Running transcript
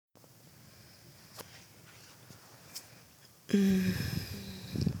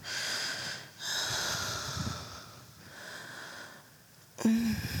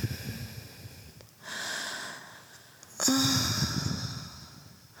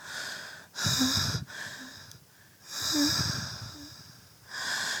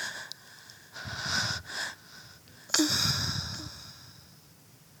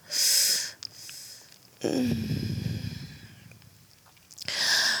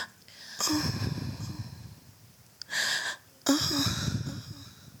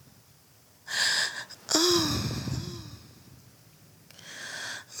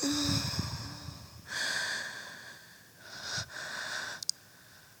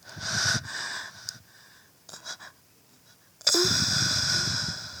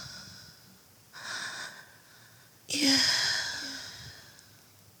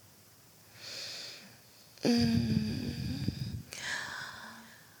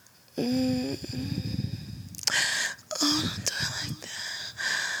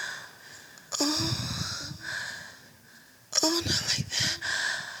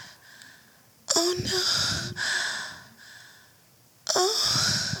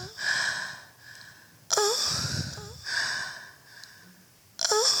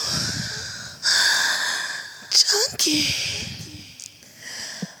Junky.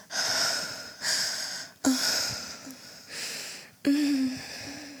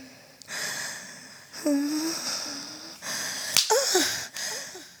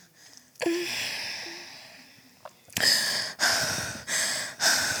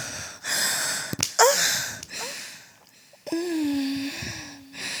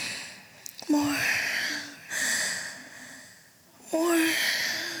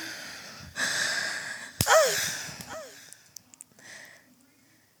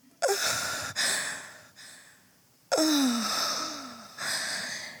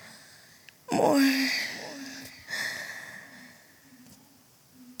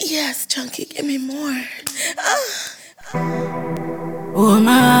 Yes, Junky, give me more. Oh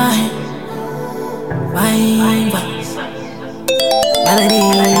my, fine voice, melody,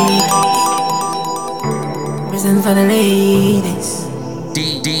 present for the ladies.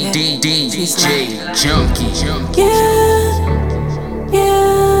 DJ Junky. Yeah.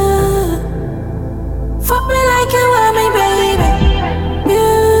 Fuck me like you want me, baby.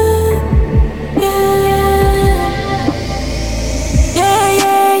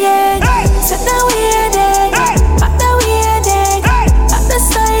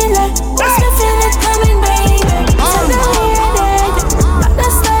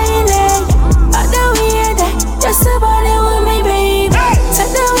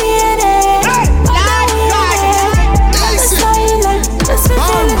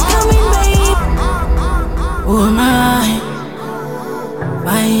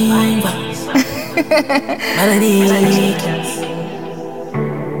 Melody,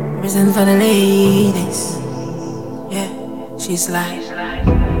 present for the ladies. Yeah, she's like,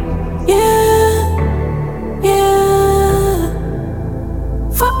 yeah.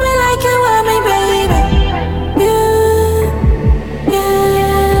 Fuck me like you want me, baby. Yeah.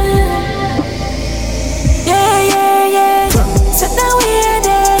 Set the weird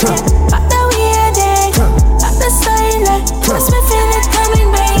day, back the weird day, back the silent. Trust me, feel it coming,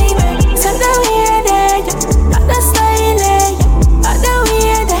 baby. Set the weird day, back the silent, back the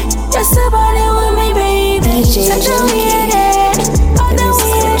weird day. Just about it with me, baby. Set the weird day, back the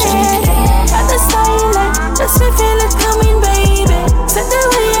weird day, back the silent. Just me feel it coming, baby. Set the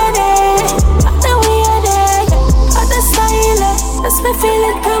weird day, back the weird day, back the silent. Just me feel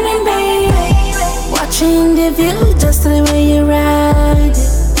it coming, baby. Watching the view, just the way you ride it,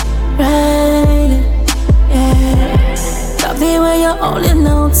 yeah. Love the way you're holding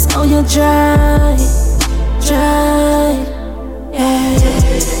notes, how you dry, yeah.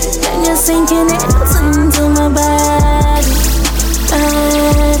 Then you're sinking into my body,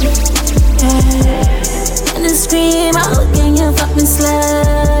 yeah. And you scream out, can you fuck me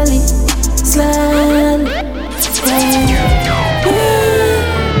slowly, yeah.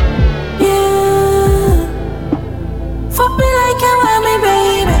 Fuck me like you want me,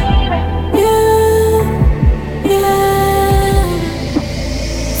 baby. Yeah.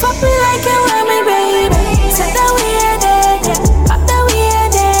 Fuck me like you want me, baby. Set the weird day, back the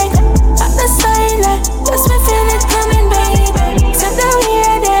weird day, back the silent. Just me feel it coming, baby. Set the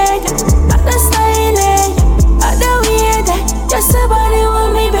weird day, back the silent, back the weird day. Just about it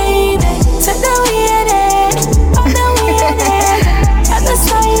with me, baby. Set the weird day, back the weird day, back the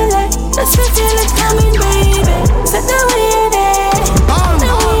silent. Just me feel it coming, baby. Set the weird day, back the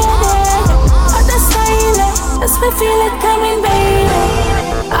weird day, back the silent. Just me feel it coming, baby.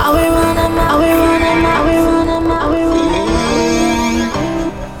 I will run a mile.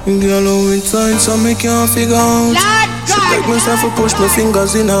 tight so me can't figure out. She take myself to push my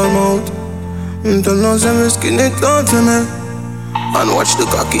fingers in her mouth. Tell her say me skin it down to me. And watch the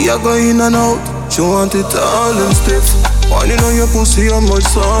cocky I go in and out. She want it all and stiff. Whining on your pussy on my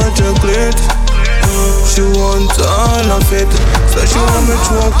chocolate. She want all of it. So she want me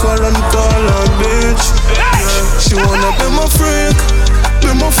to walk her and call her bitch. She wanna be my freak.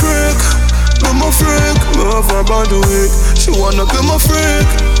 Be my freak. Be my freak. Me have her by the week. She wanna be my freak.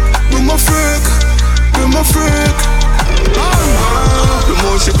 Be my freak. Be my freak. The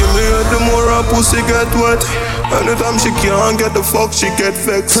more she give me head, the more her pussy get wet. Anytime she can't get the fuck, she get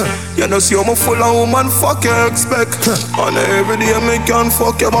vexed. You know see how me full of woman, fuck you expect. And every day me can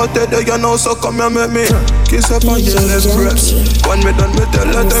fuck you, but today you know so come here make me kiss up on your left breast. When me done me tell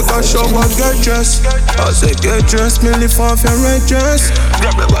her take a shower, get dressed. I say get dressed, me lift off your red dress.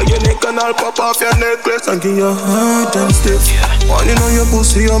 Grab me by your neck and I'll pop off your necklace and give you hard and stiff. Whining on your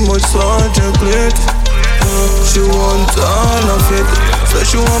pussy on my sergeant plate. She want all of it. So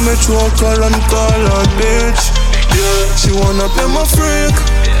she want me to walk her and call her bitch. Yeah, she wanna be my freak.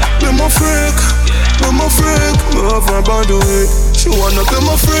 Be my freak. Be my freak. Me have her by the week. She wanna be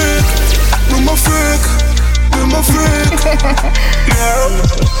my freak. Be my freak. Be my freak. Yeah.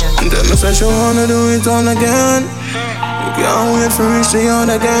 Then me say she wanna do it all again. You can't wait for me to out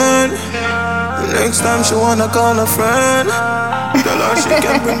again. Next time she wanna call a friend. Tell her she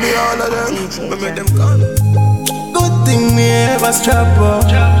can bring me all of them. Me make them call. Good thing me ever strap up.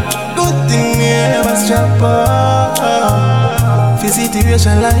 Good thing me ever strap up. For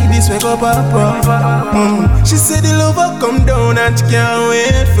situation like this we go pop up. She said the lover come down and she can't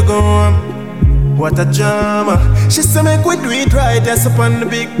wait for go home. What a drama. She said make we do it right. That's upon the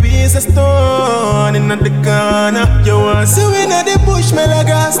big piece of stone in the corner. You want see we in the bush, smell a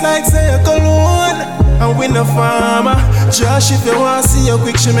gas like say a cologne. And we no farmer. Josh, if you want to see you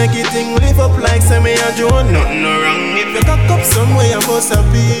quick, she make it thing live up like say me a Joan. Nothing no wrong if you cock up somewhere and bust a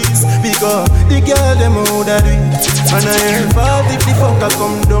piece. Because the girl them how that do it. And I ain't fault if the fucker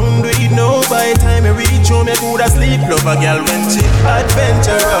come down do it. No, by the time I reach home, I could sleep. Love a girl when she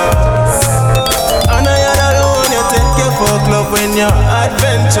adventurous. And I had alone, you take your fuck love when you're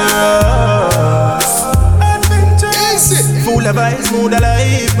adventurous. Full of vibes, mood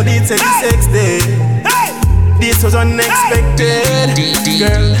alive, but it's a sex day. This was unexpected.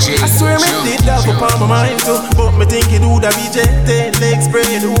 Girl, I swear me did that upon my mind too. But me think it would have rejected. Legs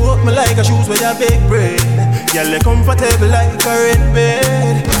spread, walk me like a shoes with a big bread. Girl, you comfortable like a red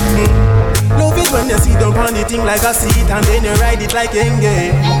bed. Love it when you sit down on the thing like a seat and then you ride it like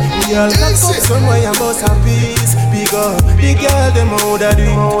engage. Girl, cock up somewhere and bust a piece. Because the girl them how that do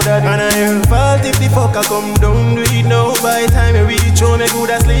it. And I ain't fault if the fucker come down do it. Now by the time you reach home, you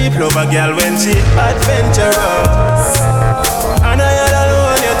could sleep. Love a girl when she adventurous. And I had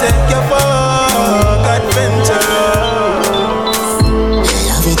alone, you take your fuck adventurous.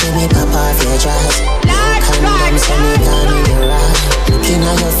 Love it when me pop off your dress. Condom so me gone in your eye. Looking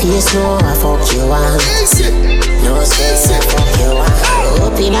at your face, no, I fuck you on. No space, I fuck you on.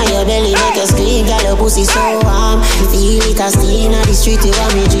 Open at your belly, make you scream, girl, your pussy so warm. Feel it a steam at the street, you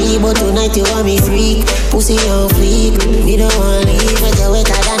want me dream, but tonight you want me freak. Pussy on fleek, me don't want leave, make you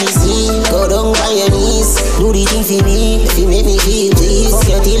wetter than the sea. Go down by your knees, do the thing for me, if you make me feel please. Fuck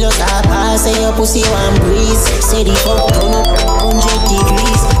you till you start pass, say your pussy want breeze. Say the fuck turn up 100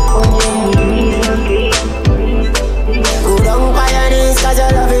 degrees, 100 degrees. Go down by your knees, cause you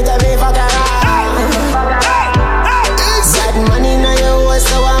love it, every fuck around. Bad money now you was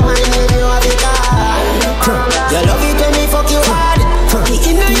so I might name you a big guy. You love it when me fuck you hard. The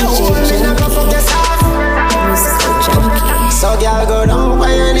inner you hold me now go fuck yourself. So girl go down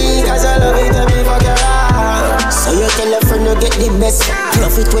by your knee, cause I love it when me fuck you hard. So you tell your friend you get the best.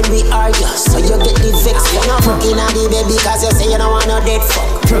 Love it when we argue, so you get the vex. You're not fucking at the baby, cause you say you don't want no dead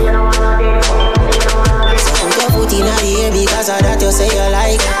fuck. So put in the air because of that you say you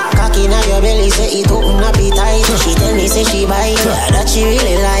like. Cocky in your belly say it open up it tight. She tell me say she bite, yeah, that she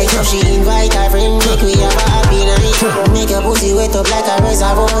really like. So she invite her friend, make we have a happy night. Make your pussy wet up like a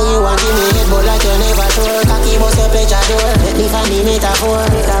reservoir. You want give me head but like you never sure. Cocky bust your pleasure door, let me find the metaphor.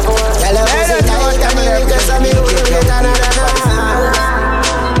 Tell her pussy tight and the liquor so me don't get another night.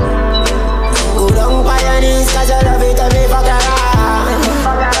 Go down by your knees cause you love it and me fuck around.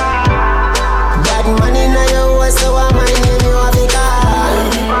 Bad money now you was so I might name you a big guy.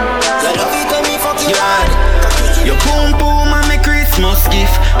 You love it when me fuck you hard. Your boom boom and me Christmas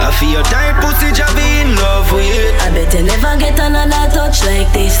gift. I feel your tight pussy, just be in love with. I bet you never get another touch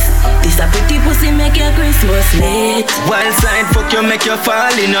like this. This a pretty pussy make your Christmas late. Wild side fuck you make you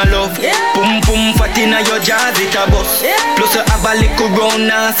fall in a love. Boom boom fat inna your jaws it a bust. Plus you have a little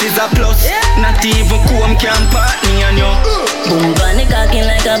round ass is a plus. Not even comb can part me and you. Boom panic cocking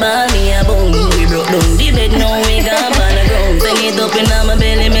like a ball me a boom. We broke down the bed now we gone on the ground. Sing it up inna my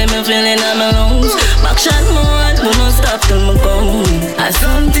belly make me feel inna my lungs. Back shot more, we don't stop till me come. A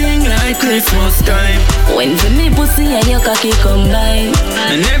something like Christmas time. When for me pussy and your cocky come by.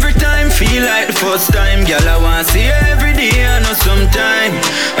 And every time feel like the first time. Girl I want see you every day I know sometime.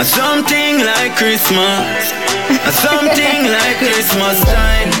 A something like Christmas. A something like Christmas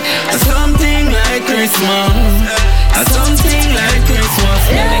time. A something like Christmas. A something like Christmas.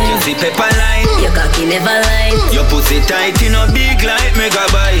 Make you see pepper light. Your cocky never lie. Your pussy tight in a big like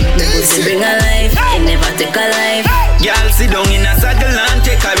megabyte. The pussy bring a life, it never take a life. Girl sit down in a saddle and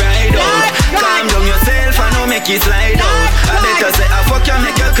take a ride out. Calm down yourself and don't make it slide out. I better say I fuck you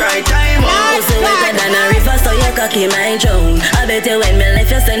make you cry time out. Pussy wetter than a river so your cocky might drown. I bet you when me left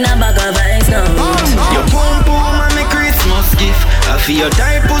you send a bag of ice now. Your pum pum and me Christmas gift. I feel your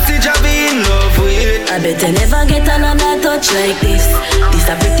tight pussy just be in love with. I bet you never get another touch like this. This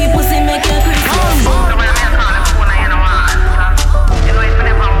a pretty pussy make your Christmas.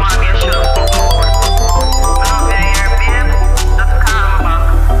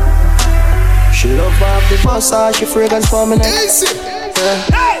 She love off the bus, she fragrance for me next.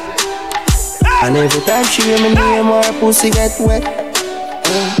 And every time she hear me name, her pussy get wet.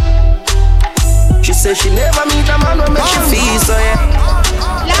 She says she never meet a man who make she feel so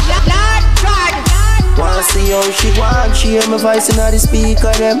wanna see how she want, she hear my voice in the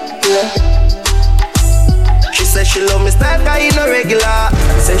speaker them. She says she love me style, cause you no regular.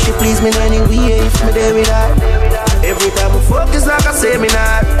 Say she please me in any way if me there with her. Every time we fuck is like a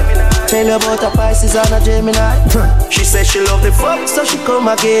seminar. Tell her about her Pisces and a Gemini. She says she love the fuck, so she come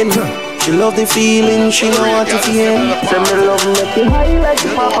again. She love the feeling, she don't want to feel. Say me love make you high like the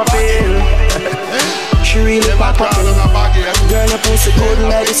Papa Pill. She really pop up. Girl, your pussy good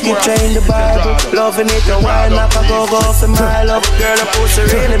like the scripture in the Bible. Loving it a while, like a go off in my love. Girl, your pussy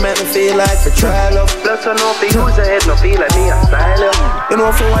really make me feel like the trial of. Plus I know if you use your head, no feel like me a style of. You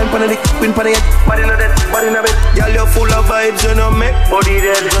know if you wine pan the dick, win pan the head. Body no dead, body no bed. Girl, you're full of vibes, you know make body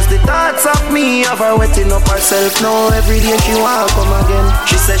dead. Just the thoughts of me, of her wetting up herself. Now every day she want come again.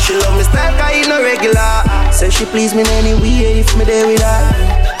 She says she love me style, cause you no regular. Say she please me in any way if me there with her.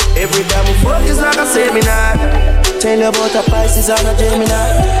 Every time we fuck is like a seminar. Tell her about her Pisces and a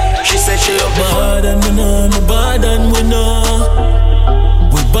Gemini. She said she love me bad and we know, me bad and we know.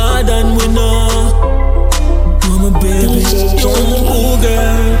 We bad and we know. Oh my baby, you're my cool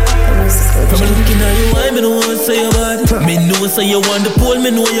girl. From looking at you, I don't want to say you bad. Me know say you want the pole,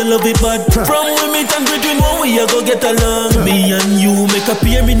 me know you love it bad. From we meet and greet, we know we a go get along. Me and you make a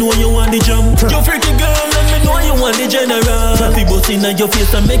pair, me know you want the jump. You freaky girl and me know you want the general. Happy bust in your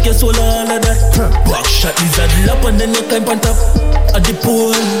face and make you soul all of that. Back shot is a lap and then you climb on top. At the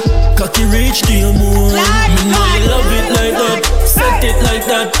pole, cocky reach to your moon. Me know you love it like that. Set it like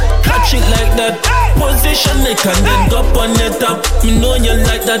that, catch it like that. Position it and then go up on the top. Me know you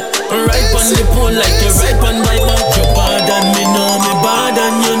like that. Right on the pole like you're right on my back. You bad and me know, me bad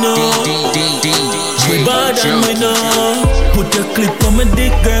and you know. We bad and we know. Put your clip on my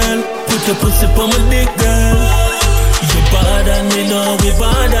dick, girl. Put your pussy on my dick, girl. You bad and we know, we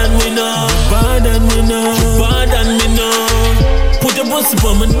bad and we know. Bad and we know, bad and we know. Put your pussy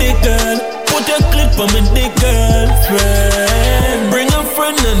on my dick, girl. Put your clip on my dick, girl. Friend, bring a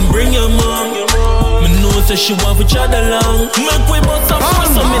friend and bring your mom. Me know say she want to chat along. Make we bust some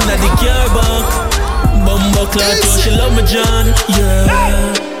pussy in the car back. Bumba clot, yo, she love me John. Yeah,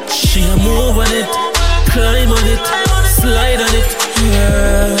 she a move on it, climb on it, slide on it.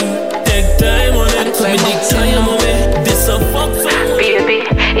 Yeah, take time on it, me dig time on it. This a fuck song. Baby,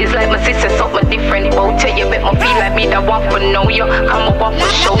 it's like my sister something different about you. You make me feel like me that want to know you. Come up and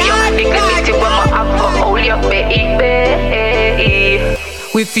show you. Dignity when my alcohol you, baby.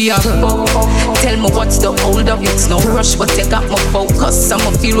 We feel fuck. Tell me what's the hold up. It's no rush, but you got my focus.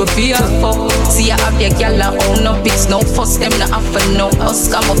 I'ma feel we feel fuck. See I have your gal own up. It's no fuss, them not offer no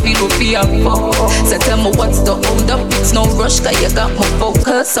us. I'ma feel we feel fuck. So tell me what's the hold up. It's no rush, cause you got my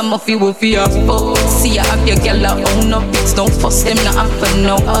focus. I'ma feel we feel fuck. See I have your gal own up. It's no fuss, them not offer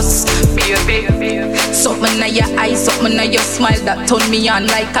no us. Baby, something in your eyes, something in your smile that turn me on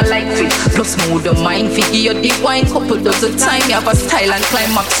like a light fit. Plus mood of mind, figure you the wine couple dozen time. You have a style and climb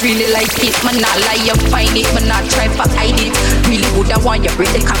climax, really like it. Man, not lie, you find it, man, not try for hide it. Really would I want you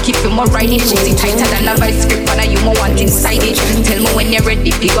break the cocky, you more ride it. Pussy tighter than a vice grip, and you more want inside it. Tell me when you're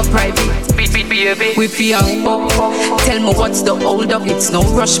ready, pick up private. We feel tell me what's the hold up. It's no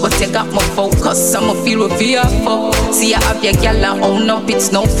rush, but you got my focus. I'ma feel with fearful. See, I have your gal I own up.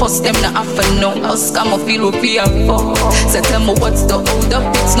 It's no fuss, them not offer no us. I'ma feel with fearful. So tell me what's the hold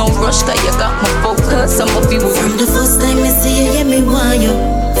up. It's no rush, cause you got my focus. I'ma feel with. From the first time I see you, yeah, me want you.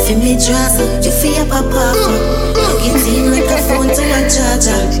 Feel me dress, you feel papa. Plug it in like a phone to a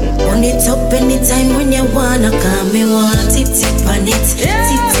charger. On it up anytime when you wanna. Call me one tip on it,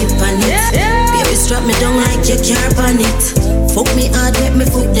 tip on it. Baby strap me down like you care on it. Fuck me hard, make me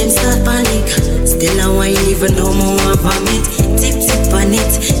foot them start panic. Still I wine even though more want vomit. Tip on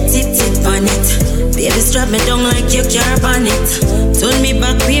it, tip on it. Baby strap me down like you care on it. Turn me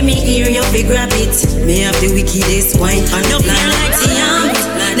back, pay me ear, you fi grab it. Me have the wickedest wine on the plan like the young.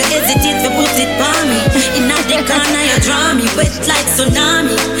 No hesitate to put it on me. In a the corner you draw me, wet like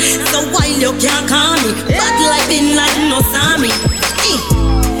tsunami. So while you can't call me, bad like been like no Sammy.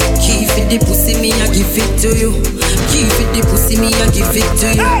 Key for the pussy, me I give it to you. Key for the pussy, me I give it to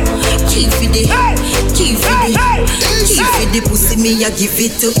you. Key for the pussy, me I give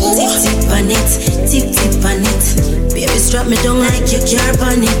it to you. Tip on it, tip on it. Baby strap me down like you care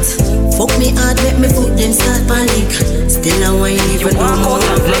on it. Fuck me hard, make me foot them start panic. Still I wine even no more.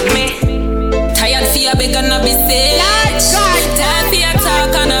 Tired for you beg and be sick. Tired for you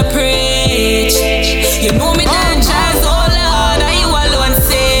talk and a preach. You know me dangerous, oh Lord, and you alone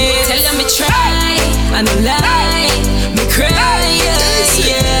say. Tell you me try, I no lie, me cry,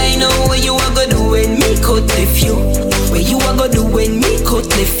 yeah. I know what you are gonna do when me could lift you. What you are gonna do when me could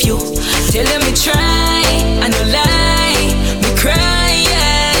lift you. Tell you me try, I no lie, me cry,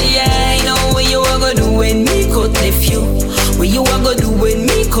 yeah. I know what you are gonna do when me could lift you. What you are gonna do when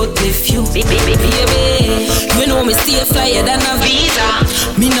me could lift you. Baby, you know me stay flyer than a visa.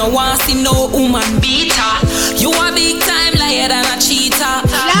 Me no want see no woman beater. You a big time liar than a cheater.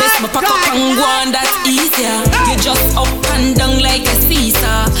 Best me pack up and go on, that's easier. You just up and down like a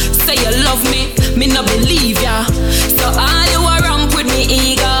Caesar. Say you love me no believe ya. So all you a ramp with me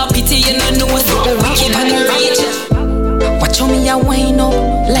eager. Pity you no know so wicked and reach. Watch how me a wind up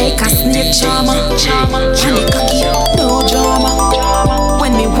like a snake charmer. And the cocky no drama.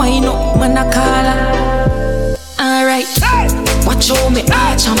 When me wind up, man a call her. Alright, watch how me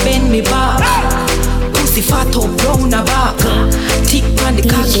arch and bend me back. Pussy fat up round the back. Tick on the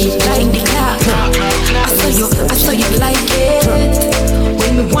cocky like the clock. I saw you like it.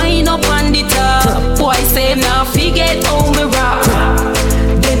 When me wind up on the top, boy say now forget how me rock.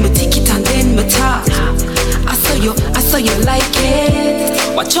 Then me tick it and then me talk. I saw you like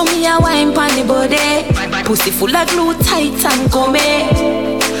it. Watch how me a wine pon the body. Pussy full of glue, tight and gummy.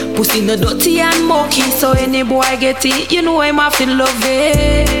 Pussy no dirty and mucky, so any boy get it, you know I'm off to love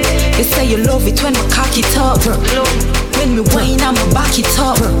it. You say you love it when I cock it up. When me wine I'ma back it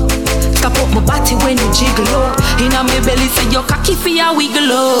up. Stop up my body when you jiggle up. Inna me belly say your cocky for ya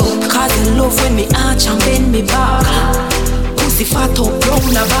wiggle up. Cause you love when me arch and bend me back. Pussy fat up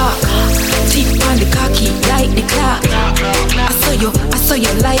round the back. Tip on the cocky like the clock. I saw you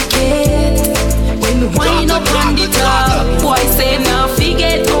like it. When me wind up on the top, boy say now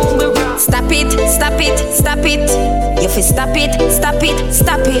forget how me rock. Stop it. You fi stop it.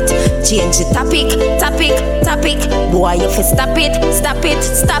 Change the topic. Boy, you fi stop it.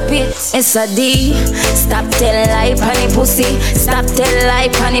 It's a D. Stop tell lie panny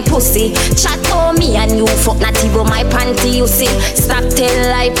pussy. Chat on me and you fuck not even my panty, you see. Stop tell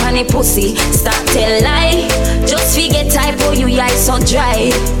lie panny pussy. Stop tell lie. Just forget typo, you eyes so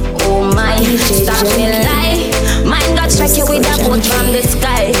dry. Oh my, stop tell lie. Mine got strike you with a boat from the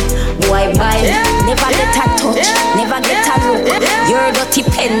sky. Boy, bye. Never get a touch, never get a look. Your dirty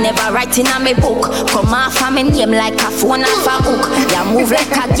pen never writing on my book. Come off of my name like a phone off a hook. You move like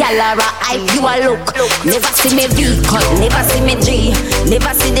a gal or a hype, you a look. Never see me V cut, never see me G.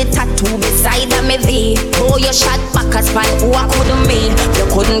 Never see the tattoo beside of me V. Oh, you shot back a span, who I couldn't be. You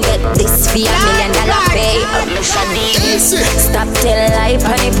couldn't get this for $1 million pay. Stop tell lie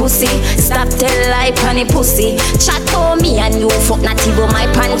panny pussy. Stop tell lie panny pussy. Chat on me and you fuck not even my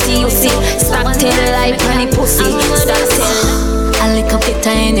panty, you see. Stop tell lie panny pussy. Stop tell. A little bit of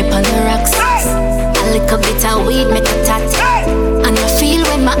any pan the rocks. A little bit of weed make a tat. And I feel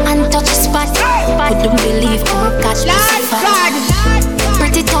when my hand touch the spot. Couldn't believe how it got pussy fat.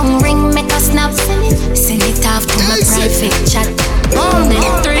 Pretty tongue ring make a snap. Send it off to my private chat. Then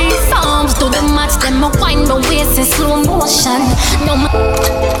 3 songs to the match. Then my wine my waist in slow mo. motion. No,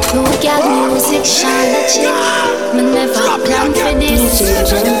 you got music, Charlotte. Me never planned for this.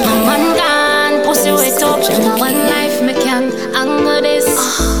 My man gone, pussy wet up. One life me can angle this.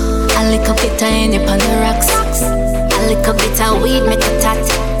 A little bit of any on the rocks. A little bit of weed make a tat.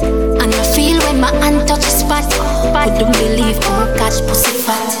 And I feel when my hand touch the spot. Wouldn't believe how catch pussy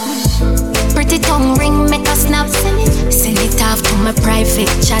fat. Pretty tongue ring make a snap. Send it off to my private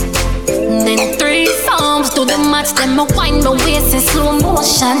chat. Then 3 songs to the match. Then me wind my waist in slow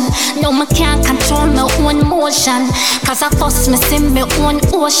motion. No, me can't control my own motion. Cause I first me see my own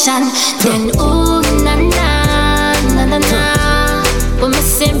ocean. Then ooh na na na na na. When me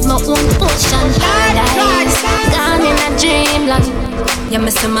see my own ocean. Paradise, gone in a dreamland. Yeah, me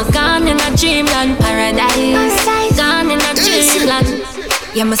see my gone in a dreamland. Paradise, gone in a dreamland.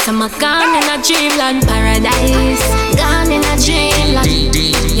 Yeah, me say my gone in a dreamland. Paradise, gone in a dreamland.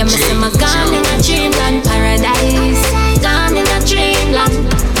 Yeah, me say my gone in a dreamland. Paradise, gone in a dreamland.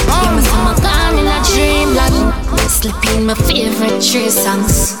 Yeah, me say my gone in a dreamland. Slip in my favorite 3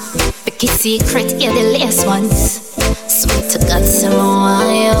 songs. Picky secret, yeah, the last ones. Sweet to God, some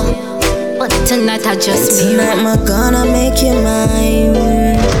more. But tonight I just be tonight I'm gonna make you mine.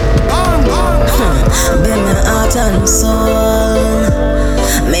 Be my heart and soul.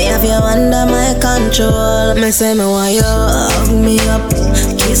 Me have you under my control. Me say me want you hug me up,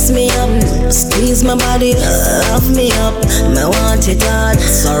 kiss me up, squeeze my body, love me up. Me want it hard,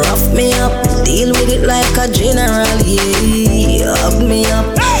 so rough me up, deal with it like a general. Yeah, hug me up,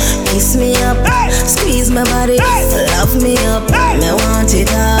 kiss me up, squeeze my body, love me up. Me want it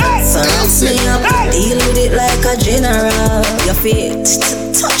hard, so rough me up, deal with it like a general. Your feet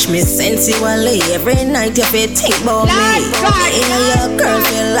touch me sensually. Every night you feel think about me. In your girl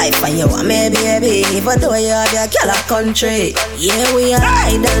feel life and you want me baby. Even though you have your girl a country. Yeah, we are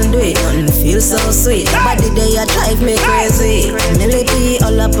hide and do it. Nothing feel so sweet. Body day you drive me crazy. Millipede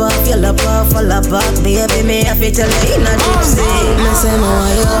all up off, you love off, all up off. Baby me have to tell you in a gypsy. Me say me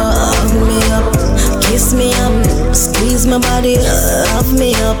want you hug me up, kiss me up, squeeze my body, love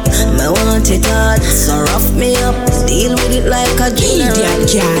me up. Me want it hard, so rough me up, deal with it like a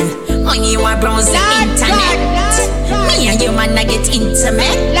general. When you are browse the internet, me and you man I get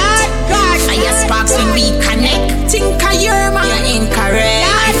intimate. Fire sparks when we connect. Think of your man, you're incorrect.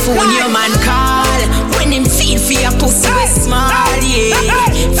 I phone your man call when him feel for your pussy with small, yeah.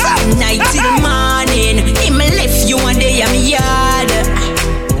 From night till morning, him left you one day I'm yard.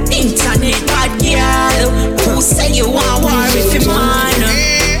 Internet bad girl, who say you want war with him man?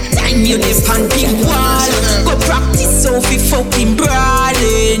 Time you dip on big wall, go practice so fi fucking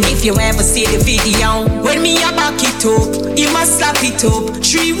brawling. If you ever see the video, when me a back it up, he must slap it up.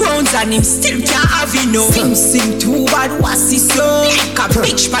 3 rounds and him still can't have enough. Him sing too bad, what's he so? Like a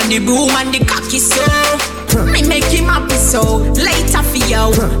bitch pan the broom and the cocky so. Me make him happy so later for you.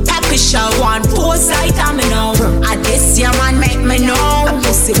 Papi show one pose like that me know. I guess your man make me know.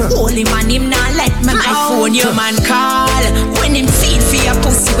 Pussy holy man him not let me know. I phone your man call when him feel for your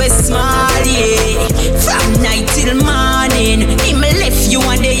pussy with small, yeah. From night till morning, him left you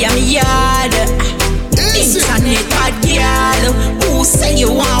one day I'm yard. Internet bad girl, who say you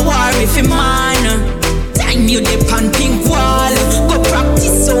want war with him man? Time you dip on pink wall, go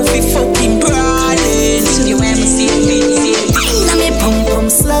practice so we fucking brawling. You ever see me? Now me pum pum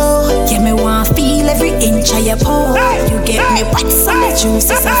slow. Yeah, me want feel every inch of your pole. You get me wet so my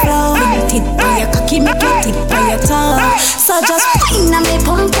juices are flow. When you tip by your cocky, make you tip by your toe. So just wine and me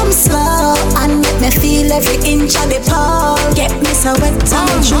pum pum slow, and make me feel every inch of the pole. Get me so wet so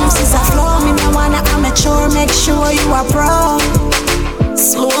my juices are flow. Me no wanna amateur, make sure you are pro.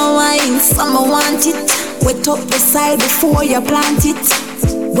 Slow wine, some want it. Wet up the side before you plant it.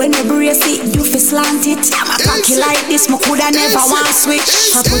 When you brace it, you fi slant it. I'm a cocky like this, me coulda never want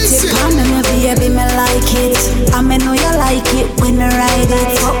switch. I put it on me, baby, me like it. I me know you like it when you ride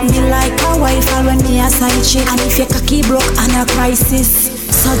it. Fuck me like a wife, or when me a side chick. And if your cocky broke on a crisis,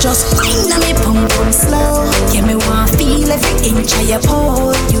 so just wine on me pum pum slow. Yeah, me want feel every inch of your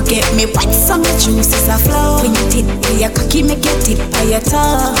pole. You get me wet, so my juices are flow. When you tip by your cocky, make you tip by your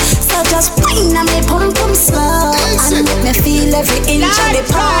toe. So just wine on me pum pum slow, and make me feel every inch of the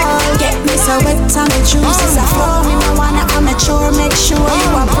pole. Get me so wet, so my juices are flow. Me no wanna amateur, make sure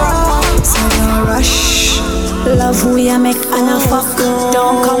you are pro. So don't rush. Love who you make and a fuck.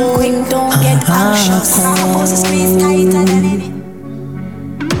 Don't come quick, don't get anxious. Supposed to squeeze tighter than it.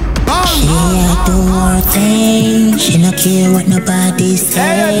 She do her thing, she no care what nobody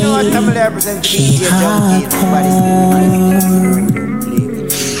say. She hardcore.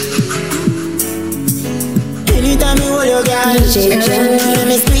 Anytime you hold your girl, let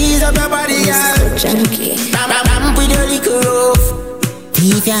me squeeze up your body, girl. Junky. Bam with your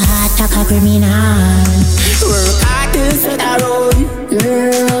if your heart like a criminal. Work hard to set a road,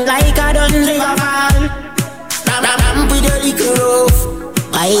 like a dungeon river fall. Ramp with your little roof,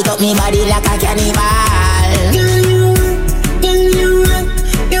 I got me body like a cannibal. Girl, you run,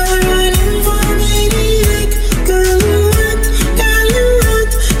 you're running for me. Girl, you run, you're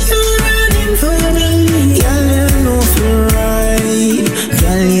running for me. Girl, you know you're right.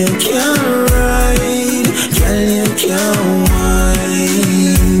 Girl, you can't ride. Girl, you can't whine.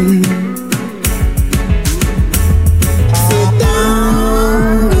 Sit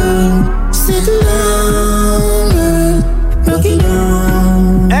down, girl. Sit down, girl. Rock it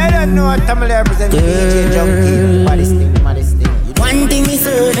down. I don't know what I'm representing. DJ Junky, maddest thing. One thing is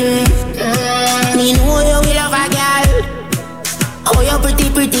certain, me know you will have a girl. Oh, you're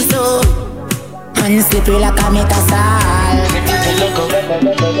pretty so, and slippery like a metasol.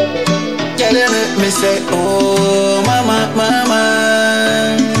 Girl, you make me say, oh, mama, mama.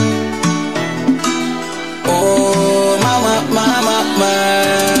 Oh, mama, mama, mama.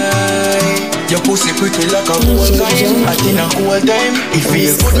 Your pussy pretty like a gold time, I in a gold time. It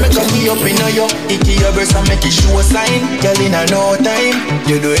feels good, make a key up in a yo. Icky your breast and make it show a sign. Girl, in a no time,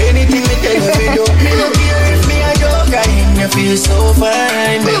 you do anything me tell you me do. Me no care if me a joker, you feel so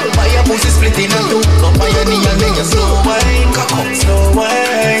fine. Make by your pussy split in a two. Come by your knee and make you slow wine. Cock up, slow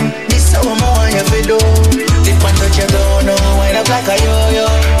wine. This how I'm on your video. Tip and touch your down, no wind up like a yo-yo.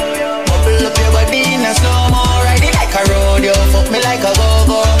 Bubble up your body in a slow-mo. Ride it like a rodeo, fuck me like a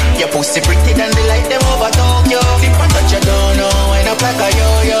go-go. Your pussy pretty than the light them over Tokyo. Tip and touch your down, no wind up like a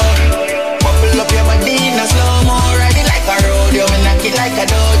yo-yo. Bubble up your body in a slow-mo. Ride it like a rodeo, me knock it like a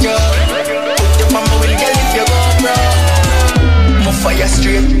dojo. Put your mama will girl if you go bro. Mo fire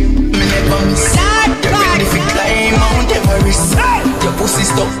straight, me never miss. You ready fi climb Mount Everest. Your pussy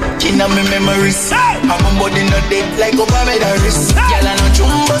stuck in a me memories. I'm a body no dead like a Barbados. Girl I no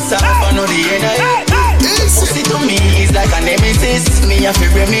jumbo soft, I know the energy. Pussy to me is like a nemesis. Me a fi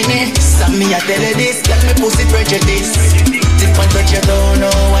reminisce, and me a tell you this. Like me pussy prejudice. Tip and touch your toe, no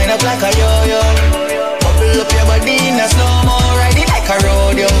wind up like a yo-yo. Bubble up your body in a slow-mo. Ride it like a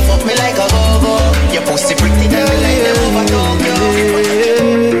rodeo, fuck me like a go-go. Your pussy pretty than the light them over Tokyo.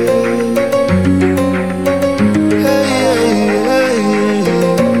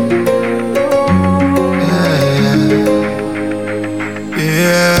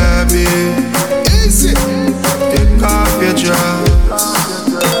 Yeah, babe. Easy. Take off your dress.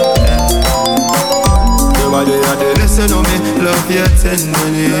 Your body had the listen to me. Love your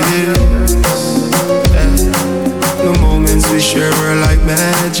tenderness. The moments we share were like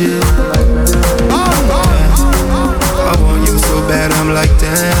magic. I want you so bad, I'm like,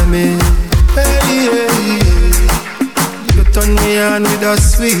 damn it. Hey, hey, hey. You turn me on with a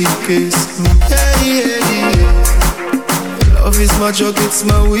sweet kiss. Hey, hey, hey. Love is my drug, it's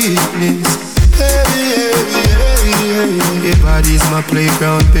my weakness. Hey, hey, hey, hey. Your body's my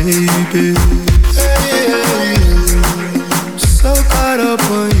playground, baby. Hey, hey, hey. So caught up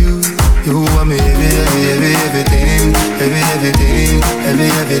on you. You want me everything.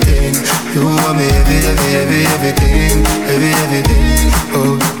 You want me everything.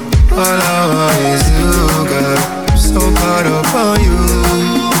 Oh, all I want is you, girl. I'm so caught up on you.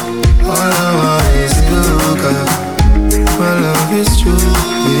 All I want is you, girl. My love is true,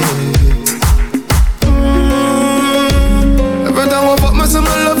 yeah. Every time I fuck myself, I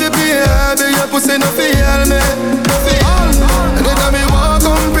love you, baby. Your pussy no feel me. Anytime me walk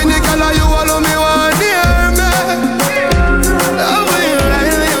company, girl, you all of me want near me.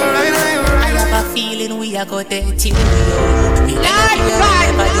 I have a feeling we are gonna take you. We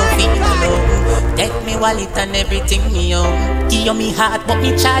never you feel alone. Take me wallet and everything me own. Give me heart, but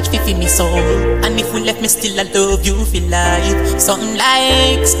me charge for me soul. And if we left me still, I love you for life. Something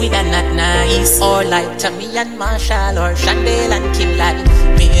like squid and not nice, or like Tommy and Marshall, or Chandel and Kim like.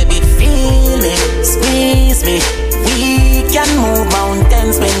 Baby, feel me, squeeze me. We can move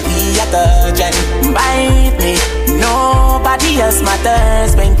mountains when we are touching. Bite me, nobody else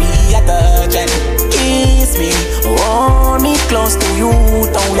matters when we are touching. Kiss me, hold me close to you,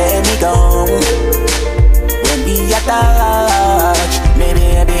 don't let me go. When we are touch, baby.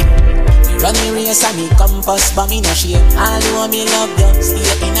 Run me race and me compass, but me no shame. All you me love you, stay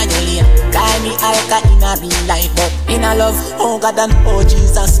in a your lane. Call me Alka in a real life, but in a love, oh God and oh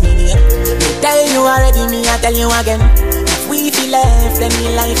Jesus, me name. Me tell you already, me I tell you again. If we feel left, then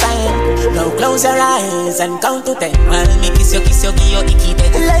me life I end. Now close your eyes and count to 10. While me kiss you, give you icky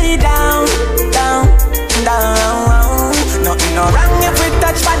dead. Lay down, down, down. Nothing no wrong if we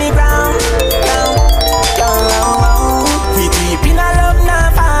touch on the ground. Down, down. We deep in a love, now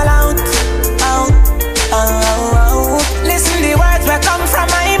fall out. Listen the words where come from.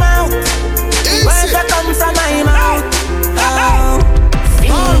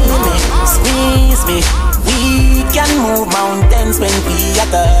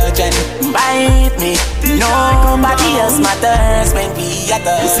 can bite me. Nobody else matters when we are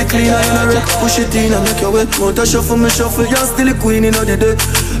the. Pussy clean and you wreck, push it in and make you wet. Want to shuffle me shuffle, you're still a queen in the deck.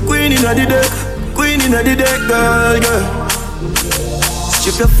 Queen in the deck, queen in the deck, girl, girl.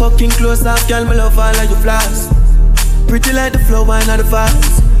 Strip your fucking clothes off, girl, me love all of your flaws. Pretty like the flower and the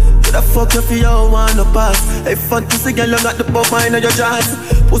vase. Could I fuck you for your one no pass? Hey, fun pussy girl, you got the pop in your jaws.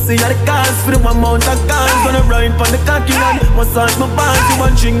 Pussy are the cars for the one mount of cars. Gonna ride on the cocky and massage my balls. You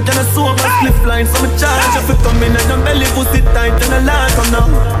want drink and a soap and split lines. So me charge if you come in and your belly pussy tight and a lot. Come now.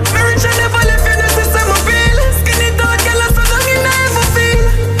 Me rich and never left you, this is how I feel. Skinny dog, girl, so long you never feel.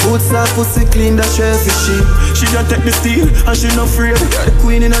 Boots are pussy clean, that's every sheep. She don't take the steel and she not afraid. You're the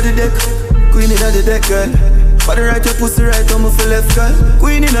queen in the deck, queen in the deck, girl. Body right, your pussy right, on my for left, girl.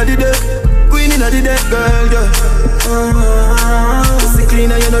 Queen in the deck, queen in the deck, girl, girl. Pussy clean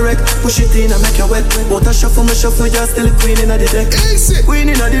and you no wreck. Push it in and make you wet. But I shuffle, me shuffle, you're still a queen in the deck.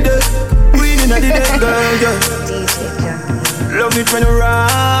 Queen in the deck, queen in the deck, girl, girl. Love it when you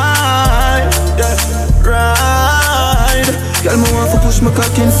ride, yeah, ride. Girl, me want to push my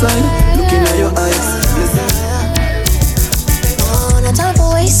cock inside. Looking at your eyes, listen. Oh, no time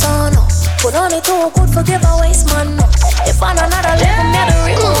for waste, oh no. Put on it too good for giveaways, man. If I know another level, me the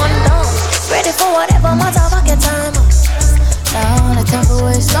real one down. Ready for whatever matter, back your time. Now the time for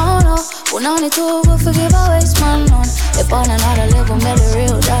waste, oh no. Put on it too good for giveaways, man. If I know another level, me the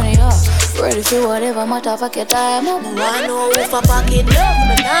real down, yeah. Ready for whatever matter, back your time. I know if I pocket love,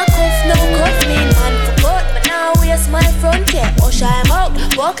 me not cuff, no cuff me, man. Forgot, but now waste my front end. Oh, shine out,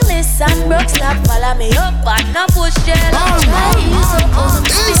 vocalist and broke, stop, follow me up, but now push it out.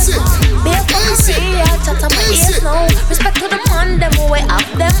 Be a fucking see, I'll chat on my ears now. Respect to the man, them who way up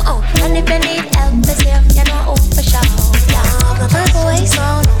them out. And if you need help, me say, you know, oh, for sure. Yeah, I'm not time for waste,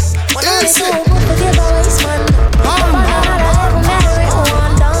 no. When I do good for giveaways, man. If I know that I ever marry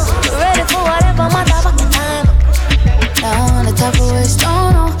one down. Ready for whatever matter, back your time. Now, the time for waste,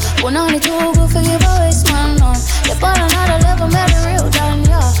 no. When I do good for giveaways, man. If I know that I ever marry real down,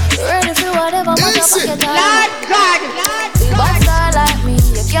 yeah. Ready for whatever matter, back your time. Lord God, bad star like me.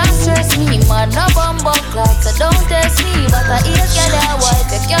 Can't stress me, man, no bumbo clock, so don't test me. But I hear get that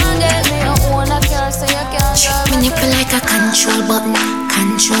wife, you can't get me. You own a car, so you can't drive me. Nipple like a control button,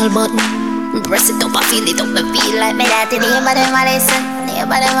 control button. Press it up, I feel it up, I feel like me that. Nobody wanna listen,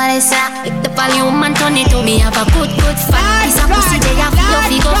 nobody wanna listen. Pick the volume and turn it to me. Have a good fat piece of pussy there, you feel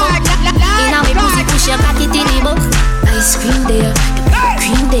figure up. Inna me pussy, push your cocky till the book. Ice cream there,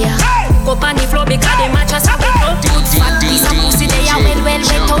 cream there. Go on the floor because the mattress have it up. Good fat piece of pussy there, well wet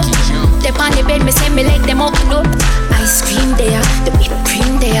up. Step on the bed, me say me leg them open up. Ice cream there, the whipped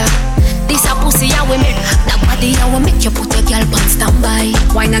cream there. This a pussy ya we make. That body ya we make you put your girl on standby.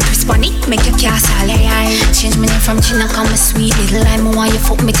 Wine and twist on it, make your car solid. Change me name from Gina, call me sweet little lie. Me want you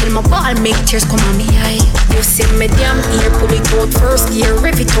fuck me till my ball make tears come on me eye. You see me damn ear, pull it out first gear,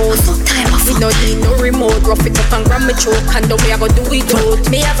 rev it out. Fuck time off, we no need no remote. Rough it up and grab me choke, and the way I go do it out.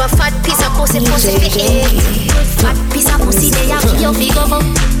 Me have a fat piece of pussy for it. Fat piece of pussy there, feel your figure up.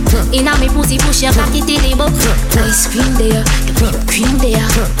 Inna me pussy push your cocky till it up. Ice cream there, the whipped cream there.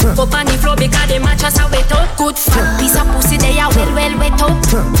 Go on the floor because the mattress are wet up. Good fat piece of pussy there, well wet up.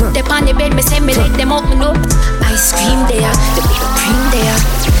 Step on the bed, me say me leg them open up. Ice cream there, the whipped cream there.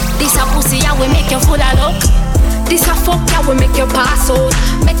 This a pussy ya we make you full of luck. This a fuck ya we make you pass out.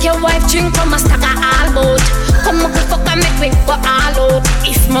 Make your wife drink from a stack of all boat. Come up and fuck and make me go all out.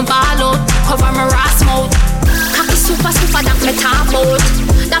 If my ball out, cover my ass mouth. Cocky super that me top out.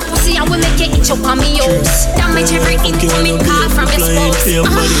 That pussy I will make you itch up on me house. Damage every incoming call from your spouse.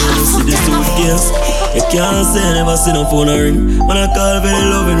 You can't say I never seen a phone ring. When I call very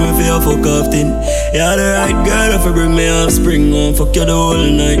loving me for your fuck off thing. You're the right girl if you bring me offspring on. Fuck you the whole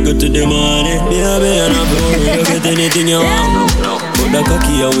night, go to the morning. Baby, I'm not worried, you get anything you want. But the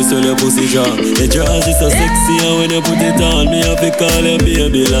cocky always tell your pussy jaw. The jaws is so sexy and when you put it on, me have to call you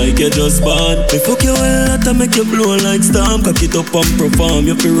baby like you just born. Me fuck you well to make you blow like storm. Cock it up and perform,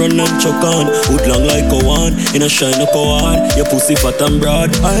 you feel run and chuck on. Hood long like a one, in a shine up a hard. Your pussy fat and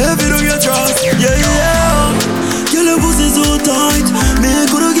broad. I have it on your trust, yeah. Girl, your pussy so tight, me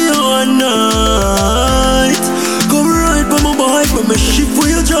coulda give you one night. Come right by my bike, but me shift for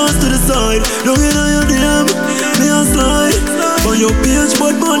your jaws to the side. Don't get on your DM, me a slide. On your page,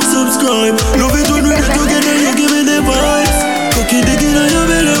 but man subscribe. Love it when we get together, you give me the vibes. Cocky digging on your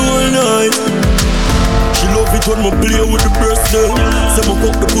belly all night. She love it when me play with the breast them. Say me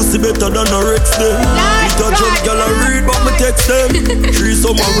fuck the pussy better than a Rex them. Little jump, girl I read but me text them. Three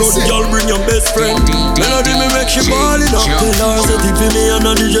summer road, girl bring your best friend. Melody me make she ball it up. Tell her say tip for me and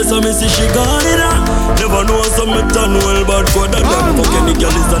a DJ so me see she gone it up. Never know some me turn well but God and them. Fuck any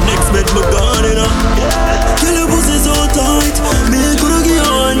girl is the next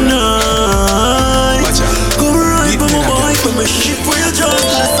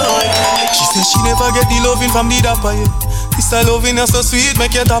loving from the dapper, yeah. This a loving is so sweet,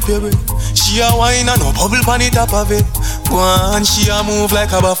 make you tap your breath. She a wine and no bubble pan the top of it. Go on, she a move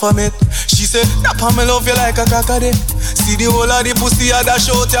like a Baphomet. She say, Dapper, me love you like a crocodile. See the whole of the pussy a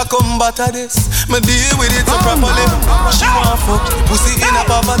dash out, ya come batter this. Me deal with it so properly. She want fuck the pussy in a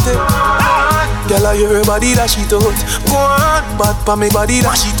poverty. Girl, I hear her body that she out. Go on, bad pa me body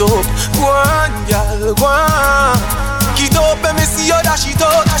that she up. Go on, girl, go on. Get up and me see you dash it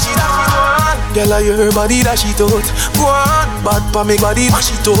out, dash it out. Girl, I hear her body that she out. Go on, bad pa me body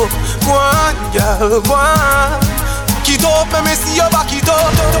dash it up. Go on, girl, go on. Get up and me see you back it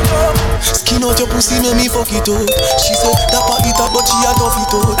up. Skin out your pussy, make me fuck it up. She said, Dapper it up, but she a tough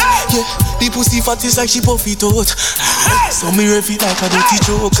it out. Yeah, the pussy fat is like she puff it out. So me ref it like a dirty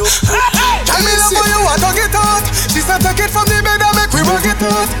joke. Tell me love how you want to get out. She said, take it from the bed and make we work it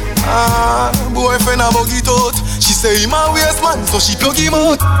out. Boyfriend a bug it out. She say him a waste man, so she plug him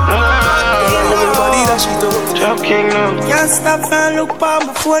out. Everybody that she out. Drop king now. Can't stop and look on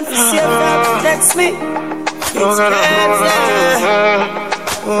my phone to see if that text me. DJ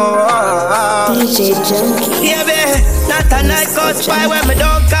Junky. Yeah, baby, not a night goes by when me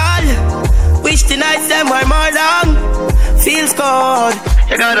don't call. Wish the nights them were more long. Feels cold.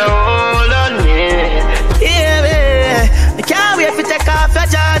 You gotta hold on me. Yeah, baby, I can't wait to take off your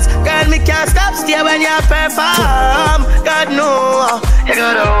jaws. Girl, me can't stop still when you perform. God no, you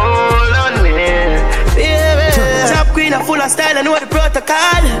gotta hold on me. Baby, top queen are full of style, I know the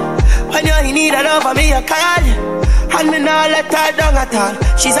protocol. When you need a love, me a call. And me not let her down at all.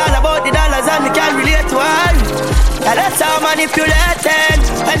 She's all about the dollars and me can relate to her. Yeah, that's how manipulating.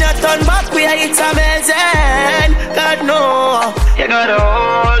 When you turn back, it's amazing. God no, you gotta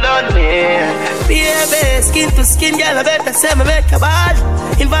hold on me. Baby, skin to skin, girl, I better say me make a bad.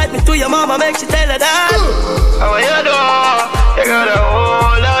 Invite me to your mama, make she tell her that. How you do? You gotta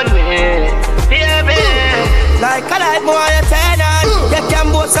hold on me. Baby, like a light boy, you turn on. You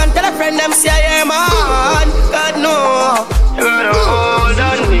can boast and tell a friend them say I am man. God no, you gotta hold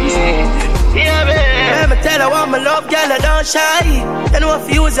on me. Baby, let me tell her what my love, girl, I don't shy. You know if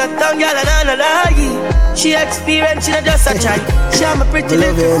you use a tongue, girl, I don't lie. She experienced, she not just a try. She am a pretty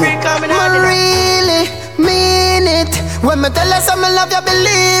little freak coming out. I really mean it. When me tell her something love you,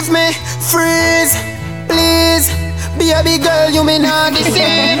 believe me. Freeze, please. Baby girl, you may not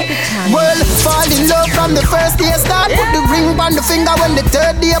deceive. Well, fall in love from the first day start. Put the ring on the finger when the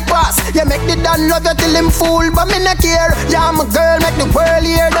third day pass. You make the done love you till him fool, but me not care. Yeah, I'm a girl, make the world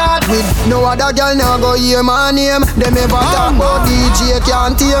hear that. With no other girl now go hear my name. Them ever talk about DJ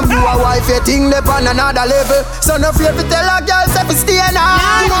can't tame. You a wife, you think they on another level. So no fear to tell a girl, say fi stay now.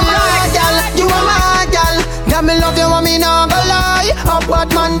 You a my girl, you a my girl. Yeah, me love you, and me not go lie. A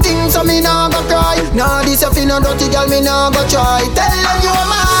bad man thing, so me not go cry. Nah, this a fin no dirty girl, me not go try. Tell them you are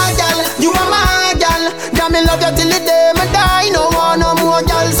my girl, you are my girl. Yeah, me love you till the day me die. No want no more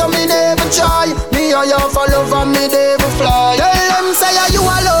girl, so me never try. Me or you follow from me, never fly. Tell them say are you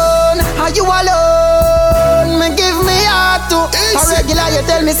alone, are you alone? Me give me heart to a regular. You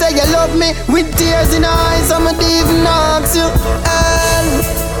tell me say you love me with tears in eyes, so me even ask you.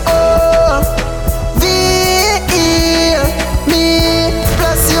 Me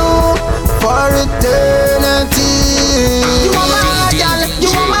plus you for eternity. You are my girl, you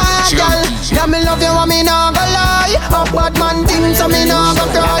are my girl. Yeah, me love you and me not go lie. A bad man thing, so me not go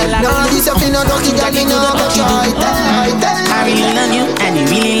cry. Nah, this a fin a dirty girl, me not go try. I really love you and you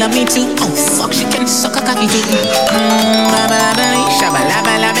really love me too. Oh fuck, she can suck a cocky too.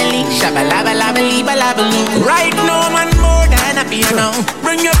 Right now, man, more than a piano.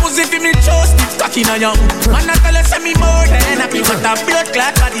 Bring your pussy for me, just it's cocky now, young. Man, I tell her, say me more than happy. What a blood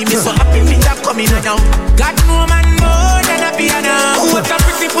clot body, me so happy me that coming now, young. Got no man more than a piano. What a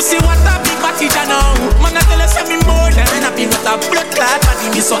pretty pussy, what a big body, now. Man, I tell her, say me more than happy. What a blood clot body,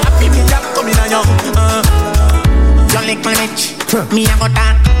 me so happy me that coming now, young. Your little bitch, me a go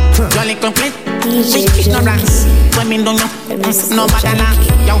talk. Your little clit, bitch ignorance. When me don't know, no matter that.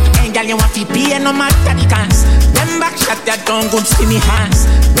 Yo, hey girl, you want to pay no matter the cost. Them back shot that down good skinny hands.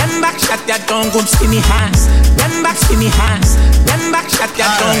 Them back shot that down good skinny hands. Them back skinny hands. Them back shot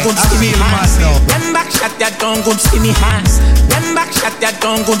that down good skinny hands. Them back shot that down good skinny hands. Them back shot that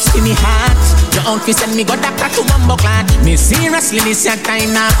down good skinny hands. Your uncle send me go doctor to bumbo clad. Me seriously, this your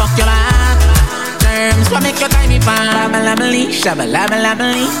time now, fuck your back. Terms, what make your time be fun? Babalabaloo,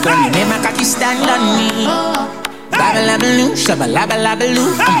 shabalabalabali. Girl, you make my cocky stand on me. Babalabaloo,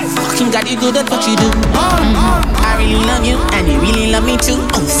 shabalabalabalo. Fucking got you good at what you do. I really love you and you really love me too.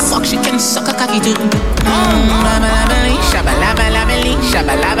 Oh fuck, she can suck a cocky too. Babalabaloo, shabalabalabali,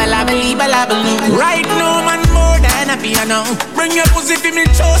 shabalabalabali, balabaloo. Right now, man, more than a piano. you know. Bring your pussy for me,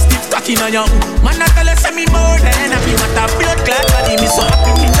 just keep talking on you. Man, I tell you, say me more than happy. What a blood clot body, me so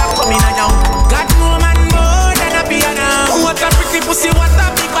happy, me not coming on you. Got no man more than happy, you know. What a pretty pussy, what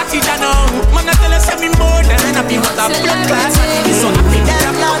a big body, you know. Man, I tell you, say me more than happy. What a blood clot body, me so happy, me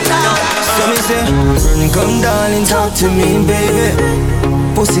not coming on you. So me say, come darling, talk to me, baby.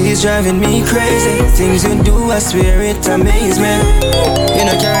 Pussy is driving me crazy. Things you do, I swear it amaze me. You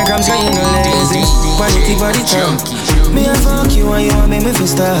know carry crumbs, cause you no lazy. Quality body talk. Me I fuck you and you want me feel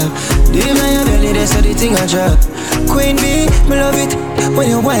stop. Do you mind your belly, that's how the thing I drop. Queen bee, me love it when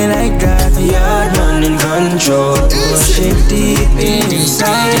you whine like that. Yard man in control. Push it deep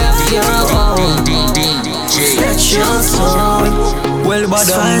inside of your home. Stretch your soul. Well, but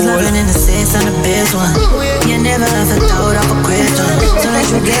I'm living in the six on the best one. You never ever thought of a question. Soon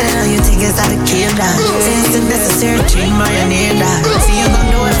as you get it on, you think it's out of kid down. Say it's the necessary thing, but you need that. See, you gon'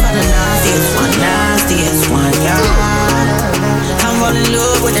 do it for the nastiest one, yeah. I'm falling in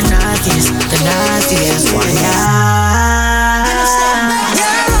love with the nastiest one, yeah.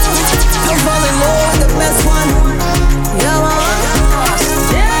 I'm falling in love with the best one, yeah.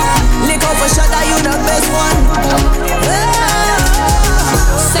 Lick up a shot, are you the best one?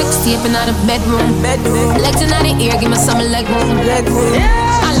 Taping out the bedroom. Legs in the ear, give me some leg room.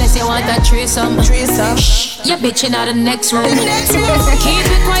 Unless you want that threesome. Shh, you bitchin' out the next room. Keep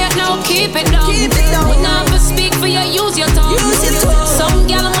it quiet now, keep it down. We never speak for you, use your tongue.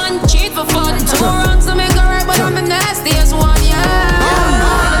 Some gal man cheat for fun. Two wrongs to make a right, but I'm the nastiest one, yeah.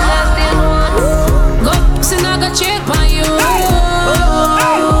 Go pussy, I got cheat on you.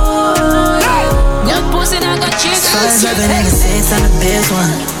 Go pussy, I got cheat on you. Living in the six on the best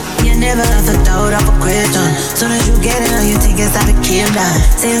one. You never ever thought of a question. Soon as you get it on, you think it's out of kid down.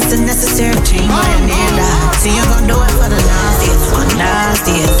 Say it's the necessary thing, but you need that. See, you gon' do it for the nastiest one, yeah.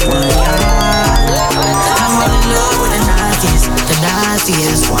 I'm all in love with the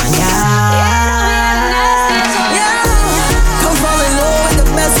nastiest one, yeah. Come fall in love with the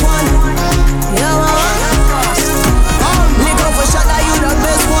best one, yeah. Lick up a shot, are you the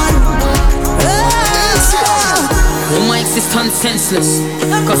best one? Well, my existence senseless.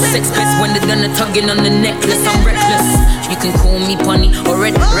 Cause sex best when they done the tugging on the necklace. I'm reckless. You can call me punny or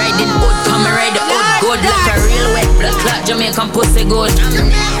red. Riding old, come and ride the old good like a real wet blood clot Jamaican pussy good. When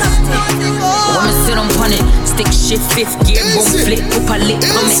me sit on punny, stick shit fifth gear, boom flip, up a lick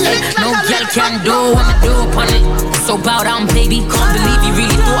on me head. No girl can do what me do upon it. So bow down, baby. Can't believe you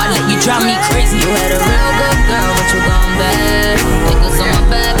really thought I let you drive me crazy. You had a real good girl, but you gone bad. Niggas on my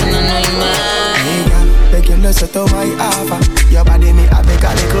back and I know you mad. You listen to my offer. Your body me a big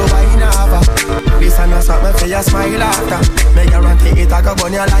a little wine over. This and that's what me for your smile after. Make you run take it, I go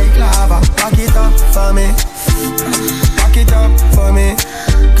burn you like lava. Back it up for me. Back it up for me.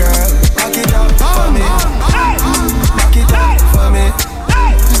 Girl, back it up for me. Back it up for me.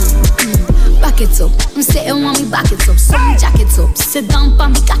 Back it up, I'm sitting when me back it up. So me jack it up, sit down pa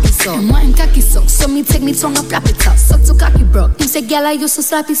me cock it up. And want him cocky so, so me take me tongue and flap it up. Suck to cocky bro, him say girl I used to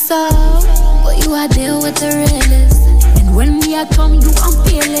slap it so. But you are there with the realest. And when me I come, you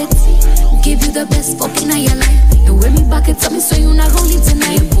unfeel it. Give you the best fucking of your life. And when me back it up, me so you not gon' leave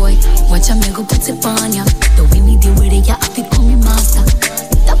tonight. Yeah, boy, watch a me go put it on ya. The way me deal with it, ya have to call me master.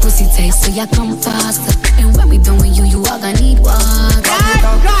 That pussy taste, so ya come faster. And when me done with you, you all gonna need water. Back it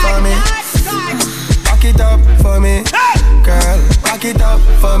up for me. Back it up for me. Girl, back it up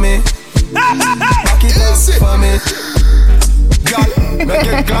for me. Back it up for me. Girl, make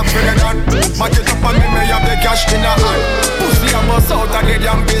it clap for the done. Back it up on me, may have the cash in the hand. Pussy a bust out and the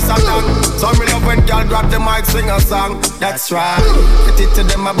damn bass and down. So me love when girl grab the mic, sing a song. That's right. Get it to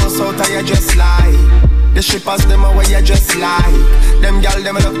them a bust out and you just lie. The shippers them away you just lie. Them girl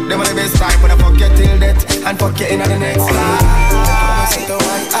them are the best time. But I fuck you till death and fuck you in the next life.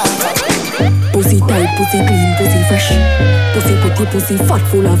 Pussy tight, pussy clean, pussy fresh. Pussy pretty, pussy fat,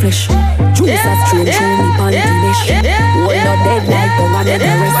 full of flesh. Juice a strain, show me panty mesh. Hold up dead like tongue and dead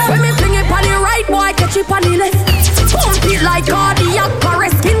rest. When me fling it on the right, boy, catch it on the left. Pump it like cardiac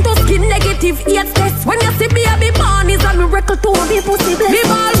arrest. Skin to skin, negative 8 test. When you see baby born, is a miracle to me pussy bless. Me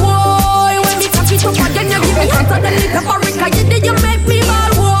ball boy, when me cock it up again, you give me hotter than the paprika. You did you make me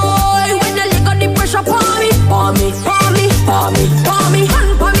ball boy. When you lick on the pressure, pour me, pour me, pour me, pour me, pour me.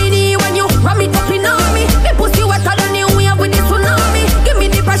 Hand pour me knee when you ram it up in on me. Me pussy wetter than you wave with the tsunami. Give me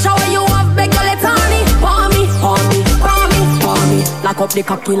the pressure when you have beg your let on me. Pour me, pour me, pour me, pour me. Lock up the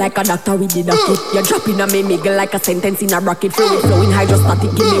cocky like a doctor with the docket. You're dropping on me miggle like a sentence in a bracket. Fluid flowing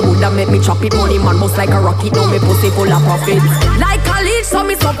hydrostatic. Give me wood and make me chop it. Money man bust like a rocket. Now me pussy full of profit. Like a leech so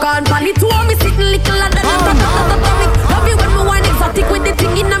me suck on pan it. Two me sitting little and then love you when me wine exotic with the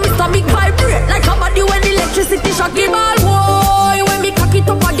thing in my stomach. Vibrate like a body when electricity pretty shaggy ball, boy. When me cock it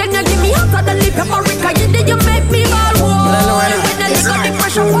up again, you give me hotter than the paprika. You make me ball, boy. When the liquor, the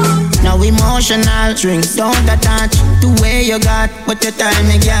pressure fall. Now emotional, drinks don't attach the way you got, but your time,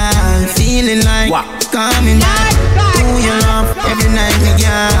 me girl. Feeling like coming back. Do you love every night, me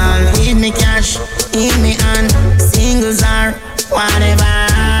girl? Need me cash, need me on singles or whatever.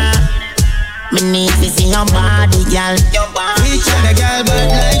 Me need to see your body, girl. Picture the girl, but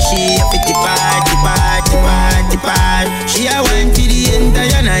like she a fitty party. She a wine to the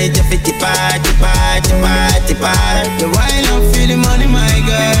entire night, a fitty party. The wine up for the money, my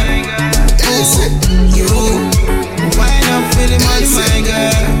girl. You wine up for the money, my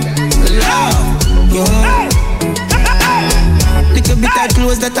girl. Love you. Little bit of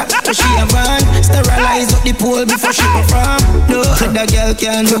clothes that she have on. Sterilize up the pole before she perform. No other girl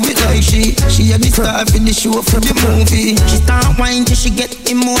can do it like she. She a the star for the show, for the movie. She start whining till she get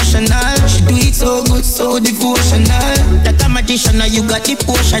emotional. She do it so good, so devotional. That a magician, now you got the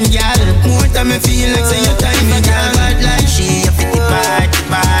potion, girl. More time I feel like say your time, girl. But like she a fit the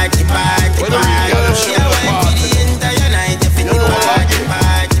party. She a wine for the entire night. A fit the party.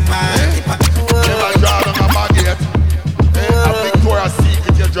 Never draw on my baguette. A Victoria's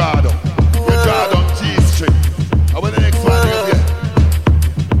Secret you draw down. You draw down G-string. And when the next one is here.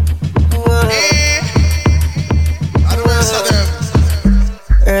 I don't want to say them.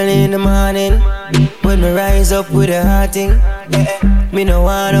 Early in the morning, when me rise up with a hot thing, me no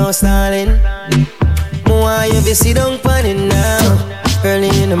want no stalling. Me want you to sit down on it now. Early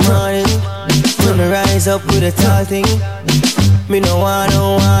in the morning, when me rise up with a tall thing, me no want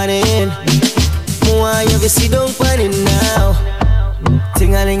no warning. Me want you to sit down on it now.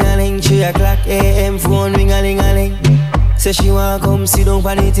 Ting-a-ling-a-ling, 3 o'clock a.m. phone ring-a-ling-a-ling. Say she want come sit down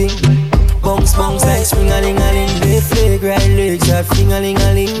on the thing. Bounce like spring-a-ling-a-ling. They flag right legs are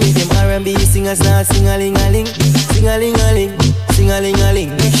fling-a-ling-a-ling. Make them R&B singers start sing-a-ling-a-ling. Sing-a-ling-a-ling,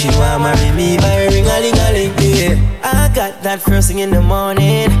 sing-a-ling-a-ling. She want marry me by ring-a-ling-a-ling. Yeah, I got that first thing in the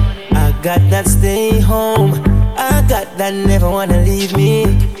morning. I got that stay home. I got that never wanna leave me.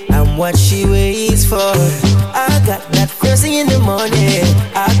 I'm what she waits for. I got that first thing in the morning.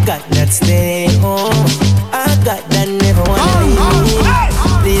 I got that stay home. I got that never wanna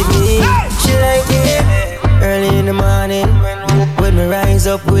leave me. She like it early in the morning. When me rise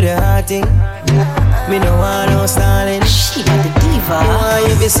up with a hot thing, me no want no stalling. She got the diva. Why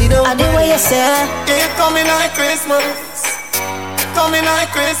you be see them? I do what you say. It coming like Christmas. Coming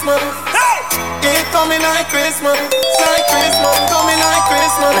like Christmas. It coming like Christmas. Like Christmas. Coming like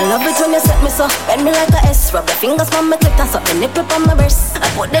Christmas. I love it when you set me so. Bend me like a S. Rub your fingers from my clit and suck the nipple from my breast. I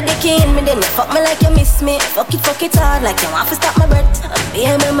put the dick in me, then you fuck me like you miss me. Fuck it hard like you want to stop my breath.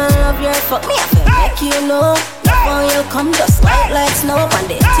 Baby, my love your fuck me. I feel like you know. When you come just like snow. On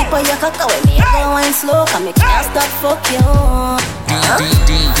the tip of your cock when me go wine slow. Cause me can't stop fuck you.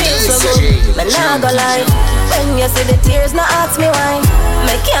 Feel so good, but nah go lie. When you see the tears, now ask me why.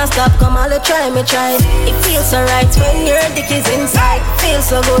 Me can't stop, come all try me try. It feels so right when your dick is inside. Feels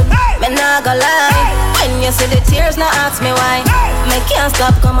so good, me nah go lie. When you see the tears, now ask me why. Me can't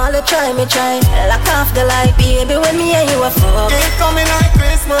stop, come all try me try. Lock off the light, baby, when me and you are fuck. It coming like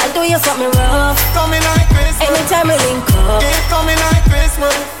Christmas. I do you something rough. Coming like Christmas. Anytime we link up. It coming like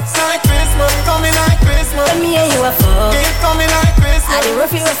Christmas. Like Christmas. Coming like Christmas. When me and you are fuck. It coming like Christmas. I do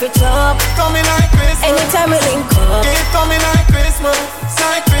rough it up. Coming like Christmas. Anytime we link up. It coming like Christmas.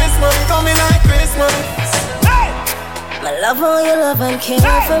 Like Christmas. Coming like Christmas. My love how you love and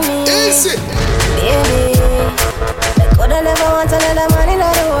care for me. Baby, I coulda never want another man in the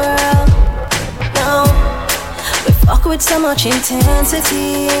world. No, we fuck with so much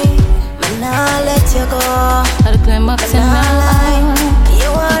intensity. Man, I'll let you go. I'll climb up tonight. You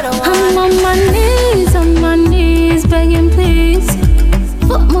are the one. I'm on my knees, begging please.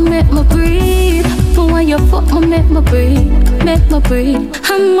 Fuck me, make me breathe. For why you fuck me, make me breathe, make me breathe.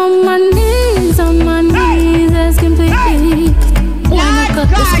 I'm on my knees, asking please. Why not cut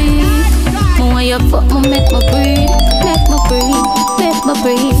the speed? For why you fuck me, make me breathe, make me breathe, make me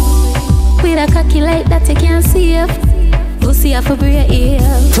breathe. With a cocky like that you can't see it. Pussy I for breathe,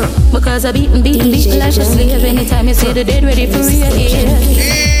 because I beat like a slave. Anytime you see the dead ready for real,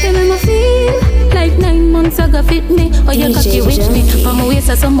 Tell me my feel like 9 months ago fit me. Or you cocky with me. From my waist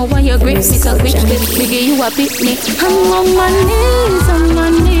to summer when you grip me. So quick, me give you a picnic. I'm on my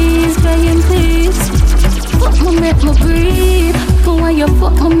knees, begging please. Fuck me, make me breathe. For why you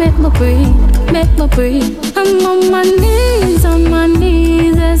fuck me, make me breathe, make me breathe. I'm on my knees,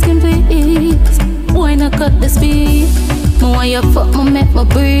 asking please. Why not cut the speed? Why you fuck me, make me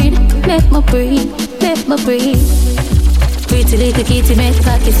breathe, make me breathe, make me breathe. Pretty little kitty make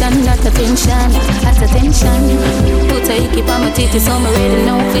cocky stand at attention. Put a hickey on my titty so me ready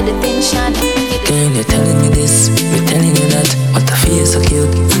now for the tension. Girl, you're telling me this, you're telling me that. What I feel so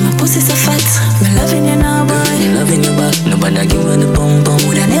cute. My pussy so fat, me loving you now, boy. Me loving you back, nobody give you the bum bum.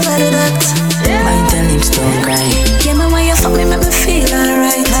 Would I never do that? My tell lips don't cry. Yeah, man, when you fuck me, make me feel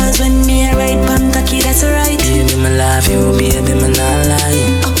alright. Cause when me a right bang cocky, that's right. Baby, me love you, baby, me not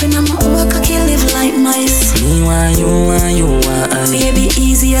lie. Up in my own cocky, live like mice. Me want you want I. Baby,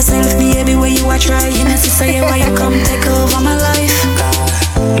 easy yourself, baby, where you are trying. I say, why you come take over my life?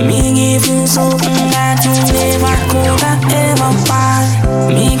 Me give you something that you never coulda ever buy.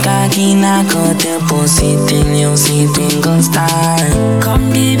 Me cocky knock out your pussy till you see twinkle star.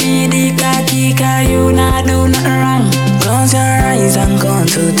 Come give me the cocky, cause you not do nothing wrong. Close your eyes and count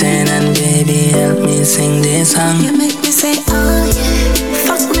to 10 and baby help me sing this song. You make me say oh yeah.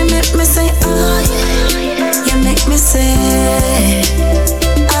 Fuck me, make me say oh yeah. You make me say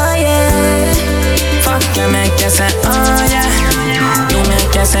oh yeah. Fuck you make you say oh yeah. Me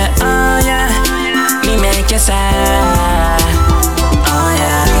make you say oh yeah. Me make you say oh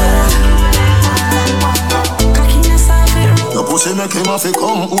yeah. Your pussy make him have to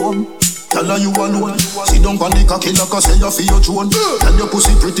come home. Tell her you alone. Sit down on the cocky like I say you for your drone. Tell your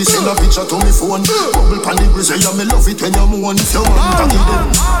pussy pretty, send a picture to me phone. Bubble pan the grizzly, me love it when you moan. If your man cocky dead,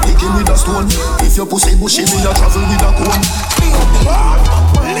 kick him with a stone. If your pussy bushy, me a travel with a cone.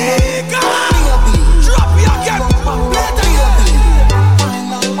 Legal. Drop it again.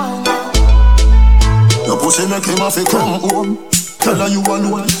 Your pussy make him have to come home. Tell her you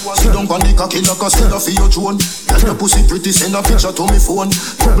alone. Sit down on the cocky like I say you for your drone. Tell your pussy pretty, send a picture to me phone.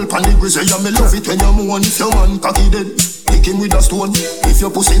 Bubble pan the grizzly, me love it when you moan. If your man cocky dead, kick him with a stone. If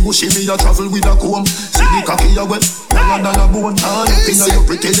your pussy bushy, me a travel with a comb. See the cocky you wet, longer than a bone. All up inna your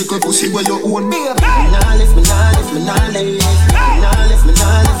pretty little pussy where you own. Me nah lift, me nah lift, me nah lift. Me nah lift, me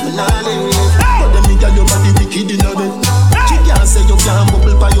nah lift, me nah lift. But them nigga your body wicked inna bed. She can't say you can't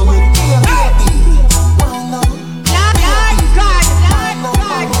bubble by your head.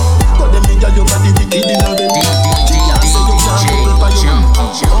 Your body wicked in a bed. She can't say you can't bubble by your head.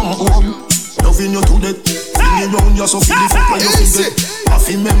 Loving you to death. Fling you round you so feel the fuck where you forget.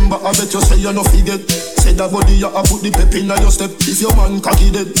 Half remember I bet you say you no forget. Say that body you a put the pep in your step. If your man cocky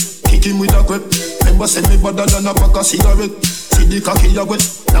dead, kick him with a crep. Remember send me better than a pack of cigarette. See the cocky you wet,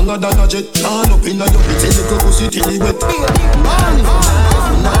 longer than a jet. Turn up in your pretty little pussy till it wet.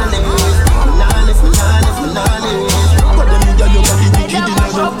 But them nigga your body wicked in a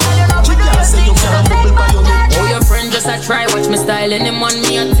bed. Oh, your friend just a try, watch me style and him on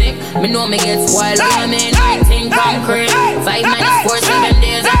me a tick. Me know me get spoiled, I mean everything concrete. 5 minus 4, 7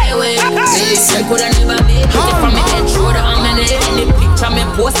 days on the way. You coulda never be put it from me head shoulder on me head. In the picture me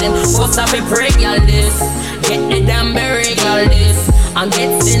posting, post up a break, y'all this. Get the damn berry, y'all this. And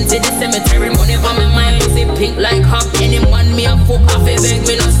get sent to the cemetery, money for me mind. See pink like hop, any man me a fuck off, a beg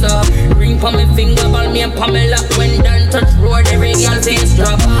me no stop. Ring for me finger, ball me and Pamela. When done touch road, every girl face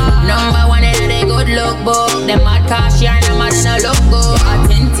drop. Number 1 in the good look book. Them mad cash here, no mad in a look good.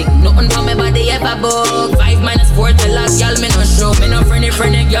 Authentic, nothing for me body ever book. 5 minus 4 till a girl me no show. Me no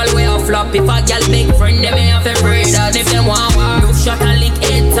friendly girl way off flop. If a girl big friend, them me have to pray that. If them want war, no shot and lick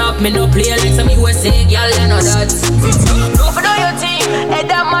head top. Me no play like some USA girl, you know that. No for do your thing, head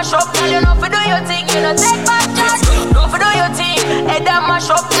that mash up. Girl, you know for do your thing, you know take back charge. No for do your thing, head that mash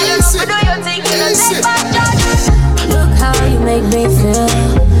up. Girl, you know for do your thing, you know take back charge. Look how you make me feel.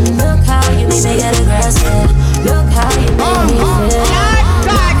 Look how you make me get aggressive. Look how you make me feel.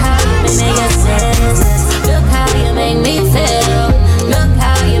 Look how you make me get senseless. Look how you make me feel. Look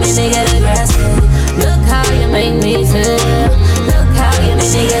how you make me get aggressive. Look how you make me feel. Look how you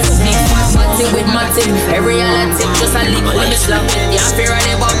make me get senseless. Matty with Matty, every other thing just a lick when you slap it. You have to run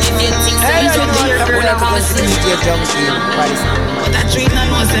about if you think so you should do it. When I come and sleep, DJ Junky, but that dream not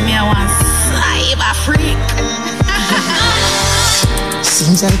know say me I want cyber freak.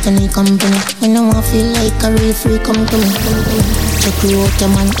 Seems like any company, when I want feel like a real free, come to me. Check you out,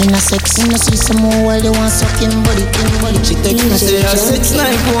 your man in a sex. You know see some more while you want suck him body. She text me say her sex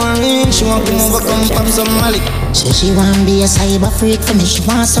life boring. She want come over, come pop some Malik. Say she want be a cyber freak for me. She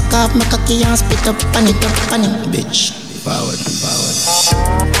want suck off my cocky and spit up on it. Bitch, forward.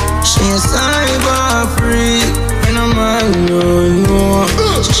 She a cyber freak, and I'm man, no.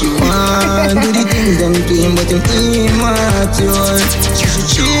 She want do the things them to him, but him immature. She should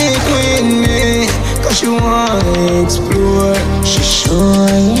cheat with me, cause she wanna explore. She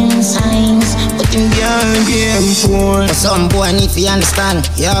showing signs, but him can't be poor. But some boy need to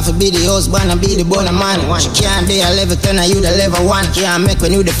understand. You have to be the husband and be the bonner man. She can't be a level 10 and you the level 1. Can't make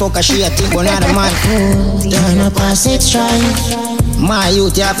when you the fucker, she a think another man. Turn up a sex drive. My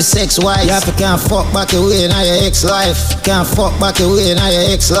youth, you have to sex wife. You have to can't fuck back away in your ex-life. Can't fuck back away in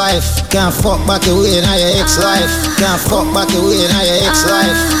your ex-life. Can't fuck back away in your ex-life. Can't fuck back away in your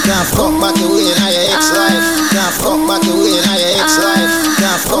ex-life. Can't fuck back away in your ex-life. Can't fuck back away in your ex-life.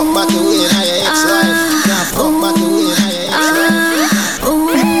 Can't fuck back away in your ex-life. Can't fuck back away in your ex-life.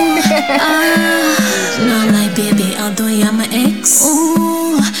 Not like baby, although you're my ex.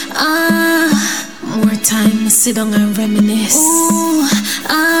 More time, I sit down and reminisce.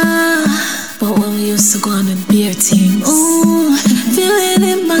 But when we used to go on and beer teams. Feel it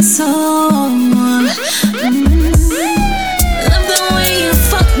in my soul. Love the way you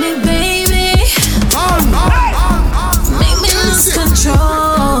fuck me, baby. Make me lose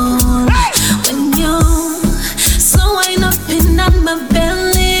control. When you slow wind up in my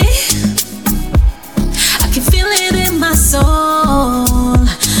belly, I can feel it in my soul.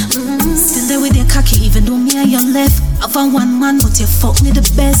 Stand there with your cocky, even though me and your left. Of a one man, but you fuck me the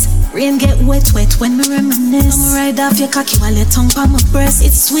best. Rain get wet when me reminisce. I'ma ride off your cocky while your tongue on my breast.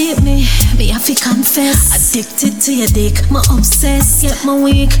 It's sweet me have to confess. Addicted to your dick, me obsessed, yet me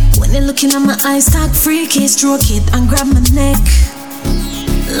weak. When you're looking at my eyes, talk freaky, stroke it and grab my neck.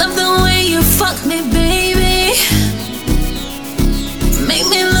 Love the way you fuck me, baby. Make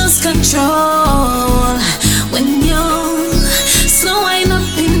me lose control. When you slow wind up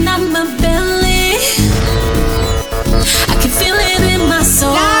in my belly, I can feel it in my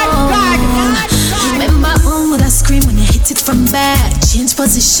soul. Remember would I scream when you hit it from back? Change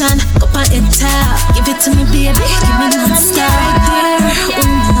position, up on it top. Give it to me, baby. Give me non-stop right there.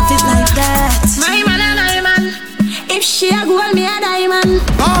 Love it like that. My man and I man. If she a gold, me a diamond.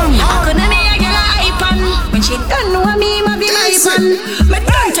 I couldn't be a girl a icon. When she done know me, ma be my pan. Me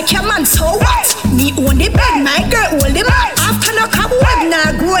don't take your man, so what? Me own the bed, my girl hold the mat. After no cobweb,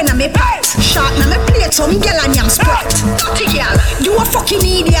 nah growing on me pot. Shot na me plate, some girl and yam spot. Dirty girl, you a fucking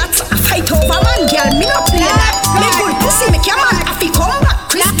idiot. I fight over man, girl, me no play that. Me good pussy, make your man have to come back.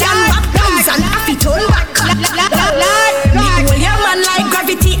 Christian baptize and have to turn back. Me hold your man like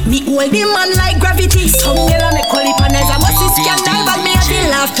gravity. Me hold the man like gravity. Some girl a me call it panels. I must see scandal, but me a feel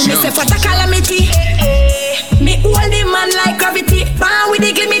laugh to me say what a calamity. Me hold the man like gravity. Born with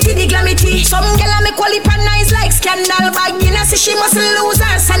the glamity. Some girl a me call it panels like scandal, but you know see she must lose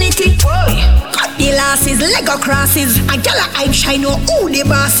her sanity. Cut the losses, Lego crosses. A girl a hype shine know who the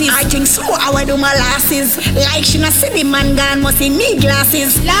boss is. I think so I would do my losses. Like she not see the man gone, must see me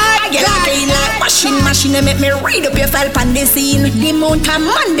glasses. Like girl a clean like machine. They make me read up your file pan the scene. The amount of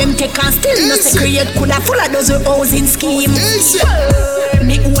man them take and still no secret. Coulda full of those housing scheme.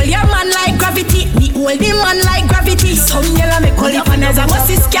 Me hold your man like gravity. Me hold the man like gravity. Some girl a me call it panels. I must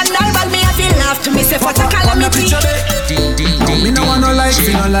see scandal, but me a feel laugh to me say what a calamity. Me no want no like,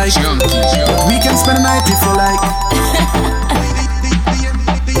 feel no like. We can spend the night if you like.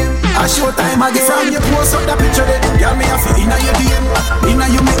 A short time again. From you post up the picture there, girl me a fi inna your DM. Inna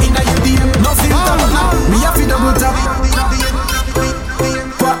your DM. No filter, me a fi double tap.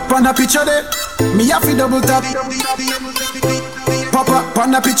 Pop on the picture there, me a fi double tap. Pop up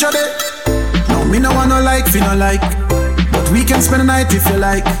on the picture there. No, me no want no like, feel no like. But we can spend the night if you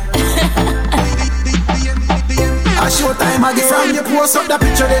like. A short time again. From you post up the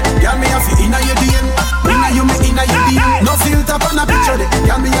picture there, girl me a fi inna your DM. Inna your DM. No filter on the picture there,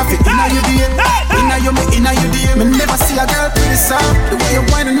 girl me a fi inna your DM. Inna your DM. Me never see a girl pretty soft. The way you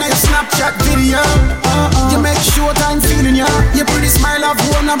whine in your Snapchat video. You make sure time feeling ya. Your pretty smile of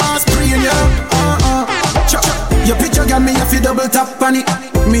one of us praying ya. Your picture got me a fi double tap on it.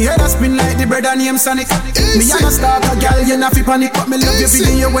 Me head a spin like the bread and name Sonic. Me a no stalker girl, you not fi panic. But me love your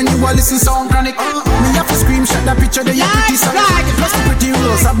video when you a listen sound chronic. Me a fi scream shot that picture there, you pretty solid. Plus the pretty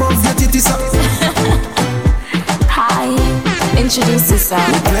rose above your titties up. Hi, introduce yourself.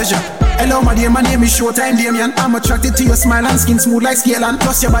 With pleasure. Hello my dear, my name is Showtime Damien. I'm attracted to your smile and skin smooth like scale. And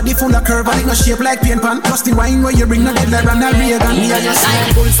plus your body full of curve and it no shape like paint pan. Plus the wine where you bring no dead like Ronald Reagan. Me and your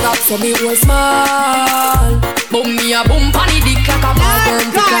like full stop so me was small. Boom me a boom panny dick like a ball burn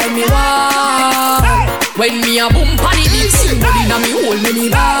to climb me wall. When me a boom panny dick, somebody na me hold me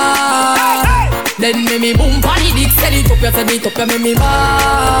ball. Then me boom panny dick, set it up, you me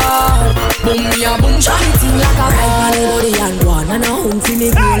ball. Boom me a boom panny thing like a ball. Body and one and a home fi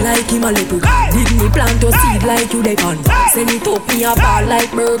me go like him a little. Did me plant to seed like you dey pan. Send it up me a ball like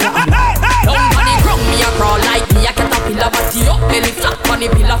burger. Down panny ground me a crawl like me a caterpillar. pillar, body up, belly flat, funny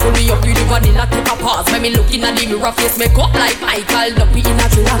pillar, pull me up, you the vanilla, take a pause. When me looking at the mirror, face make up like Michael, dumpy in a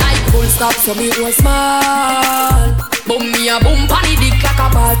thriller. Like full stop, so me was small. Boom me a boom, panny dick like a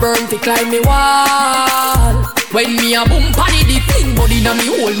ball, burn to climb me wall. When me a boom, panny dick, fling body na me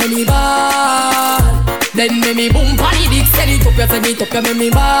hold me ball. Then me boom, panny dick, send it up, you make me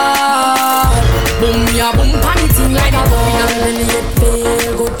ball. Boom me a boom, panny ting like a ball. Then it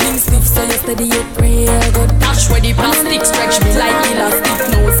feel good, things stiff, so you steady it real good. Dash where the plastic stretch me like elastic,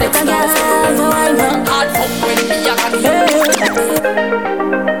 no sex, no fun. Hard fuck when me a can hear.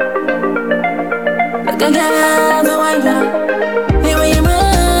 Look at that, the wine now. Hey, where you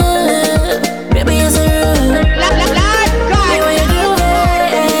move? Baby, it's a rule. Hey, where you do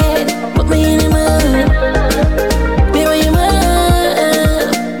it? Put me in the mood. Hey, where you move?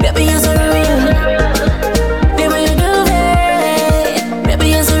 Baby, it's a rule. Hey, where you do it? Baby,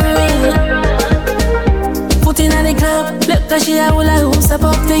 it's a rule. Put in at the club. Look, cause she a hula hoop. Step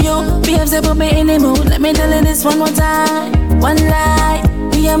up to you. Babes, they put me in the mood. Let me tell you this one more time. One lie,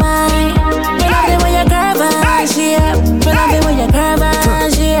 be your mind. When you curve on, she up. When I be when you curve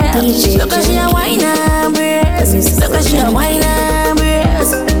on, she up. Look at she a wine and brace. Look at she a wine and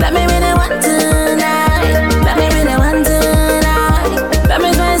brace. Let me really want tonight. Let me really want tonight. Let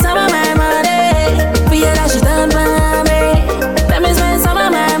me spend some of my money. For you that she done for me. Let me spend some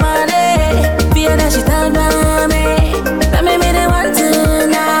of my money. For you that she done for me. Let me really want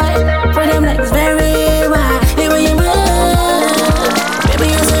tonight. For them legs very wide. Hey, when you move, baby,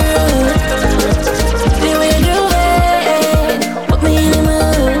 you're so rude.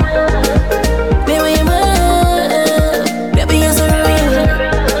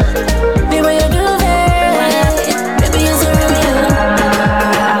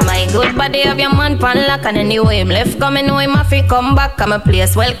 Have your man pan lock and anyway him left coming know him have to come back. I'm a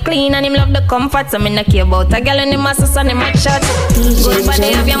place well clean and him love the comfort. So me not care about a girl and him a sus and him a chat. Good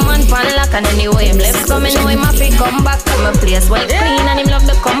body have your man pan lock and anyway him left coming know him have to come back. I'm a place well clean and him love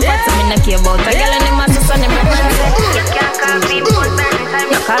the comfort. So me not care about a girl and him a sus and him a chat. You can't copy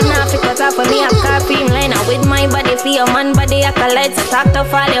no call me off because off for me a copy him line out with my body for your man body I collide. So talk to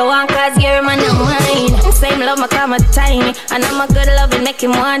all you want cause your man and mine. Same love my come a tiny and I'm a good love and make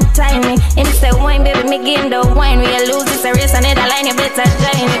him one timey. Him say wine, baby, me game the wine. We a lose this a race and it a line, you better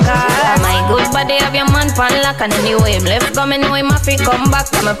join me. Cause my good body have your man pan lock and anyway him left coming know him have to come back.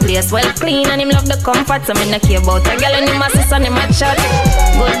 I'm a place well clean and him love the comfort. So me not care about a girl and him a sis and him a chat.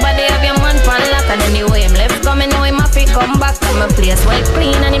 Good body have your man pan lock and anyway him left coming know him have to come back. I'm a place well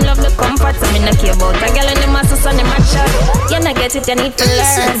clean and him love the comfort. So me not care about a girl and him a sis and him a chat. You not get it, you need to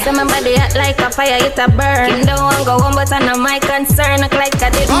learn. So my body hot like a fire, it a burn. Him don't want go home but I know my concern. Look like I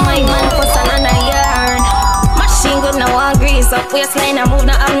did my man for another yarn. Machine good now one grease up. Waistline I move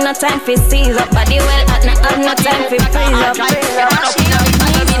now have no time for seize up. Body well hot now have no time for freeze up.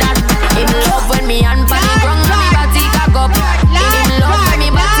 Him love when me hand for the ground and me body cock up. Him love when me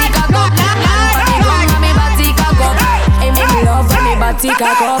body cock up. Hand for the ground and me body cock up. Him love when me body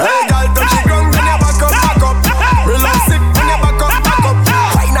cock up. Hey girl, touch the ground when you back up, back up. Relax it when you back up, back up.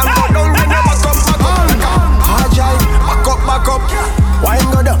 Wine and go down when you back up, back up. Hard drive, back up, back up. Wine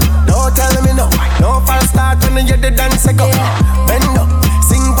go down, don't tell me no. No false start when you the dance go. Bend up,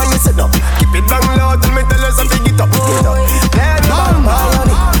 sing when you sit up. Keep it down low till me tell you something get up. Let me bang my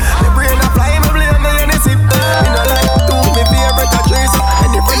honey. Me brain a fly, me play on the Hennessy. Me no like to me favorite a trace.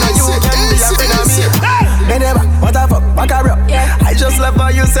 Any friend of you can be a friend of me. Bend it back, what the fuck, back up. I just love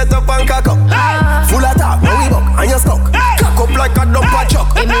how you set up and cock up. Full of talk, now we buck and you stuck. Cock up like a dumper truck.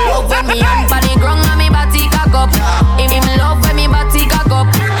 Him love when me hand for the ground and me body cock up. Him love when me body cock up.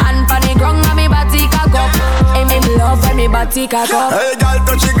 Hand for the ground and me body cock up. Him love when me body cock up. Hey girl,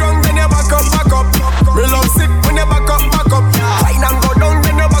 touch the ground when you back up, back up. Me love sick when you back up, back up. Wine and go down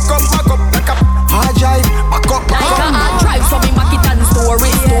when you back up, back up. Like a hard drive, back up, back up. Like a hard drive, so me back it and store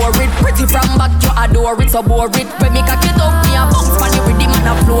it, store it. Pretty from back, you adore it, so bore it. When me cock it up, me a bounce pan the rhythm and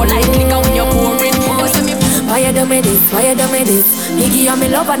a flow like liquor when you pour it. Why you do me this? Why you do me this? Me give you me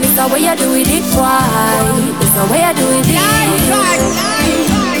love and it's the way you do it. Why? It's the way you do it.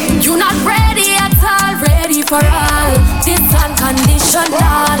 You not ready at all, ready for all. This unconditional.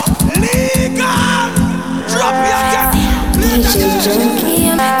 Legal. Drop your cat. DJ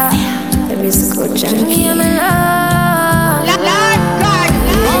Junky, the musical junkie.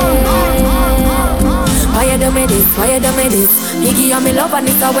 Why you do me this? Why you do me this? Me give you me love and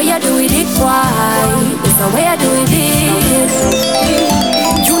it's the way you do it. Why? It's the way you do it.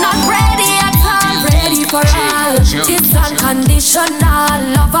 You not ready at all, ready for all. This unconditional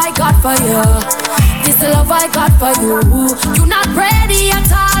love I got for you. This love I got for you. You not ready at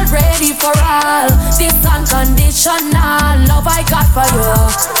all, ready for all this unconditional love I got for you.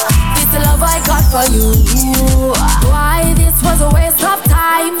 This love I got for you. Why this was a waste of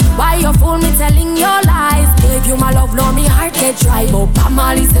time? Why you fool me telling your lies? Gave you my love, now me heart get dry. But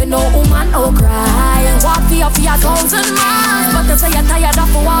Pamali said no woman, no cry. Walk for 1,000 miles, but they say you're tired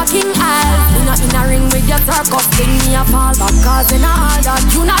of walking aisles. In a ring with your circus, sing me a fall back. Cause in all that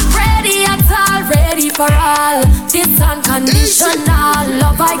you not ready at all. Ready for all this unconditional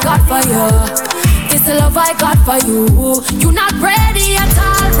love I got for you. This love I got for you. You not ready at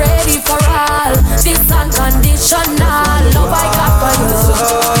all. Ready for all this unconditional love I got for you.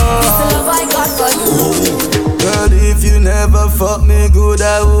 This love I got for you. Girl, if you never fuck me good,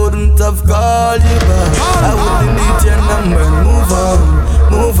 I wouldn't have called you back. I wouldn't need your number. Move on,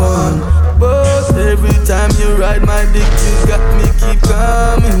 move on. But every time you ride my dick, you got me keep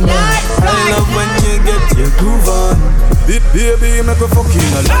coming back. I love when you get your groove on. Baby, make a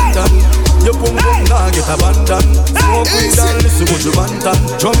fucking a lantern. Your pum pum nah get abandoned. Smoke weed and listen to your bantan.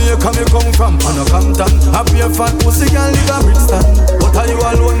 Jamaica me come from, on a Compton. Happy a fat pussy can live a Brixton. But how you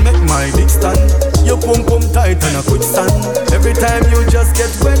alone make my dick stand? Your pum pum tight and a quick stand. Every time you just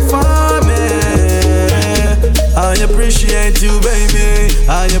get wet for me. I appreciate you, baby.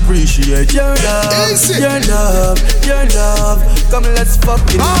 I appreciate your love, your love, your love. Come let's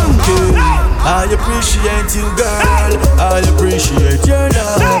fucking do. I appreciate you, girl. I appreciate your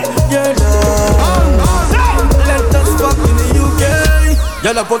love, your love. Let us fuck in the UK.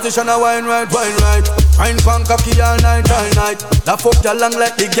 Y'all a position a wine right, wine right. Wine pan cocky all night, all night. That fuck ya long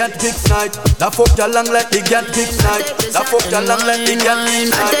like the get kicks night. That fuck ya long like the get kicks night. That fuck ya long like the get kicks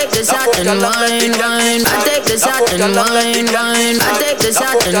night. I take the shot and wine. I take the shot and wine. I take the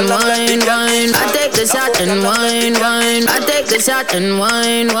shot and wine. I take the shot and wine. I take the shot and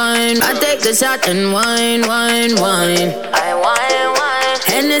wine. I take the shot and wine. I wine.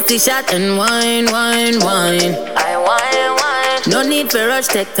 Hennessy shot and wine. I wine. No need for rush,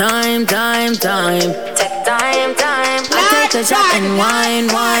 take time. Take time. I take a shot and wine.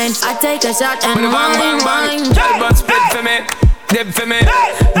 I take a shot and wine. Girl, but split for me, dip for me.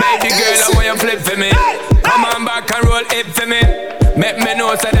 Baby girl, I want you flip for me. Come on back and roll it for me. Make me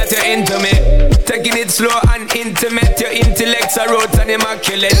know so that you're into me. Taking it slow and intimate. Your intellect's a roots and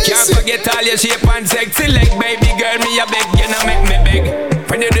immaculate. Can't forget all your shape and sexy leg. Baby girl, me a beg, you know make me beg.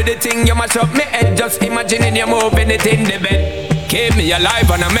 When you do the thing, you mash up me head. Just imagining you moving it in the bed. Keep me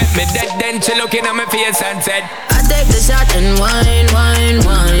alive and I make me dead. Then she looking at my face and said, I take the shot and wine.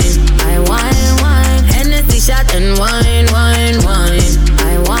 I wine. Hennessy shot and wine. I wine.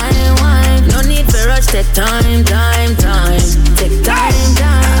 No need for rush, take time. Take time.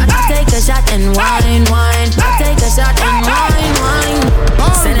 I take a shot and wine. I take a shot and wine.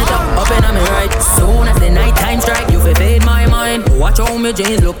 Send it up and I'm right. Soon as the night time strike, you fi fade my mind. Watch how me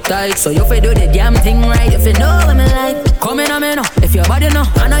jeans look tight, so you fi do the damn thing right. If you know what me like, come in on me now. If your body know,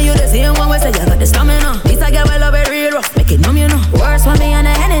 I know you the same one. We say you got the stamina. This I get well love it real rough, make it numb you know. Worse for me and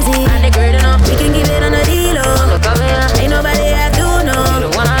the Hennessy and the grade enough. We can give it on a deal. Ain't nobody have to know.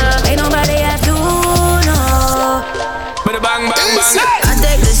 Ain't nobody have to know. But bang. I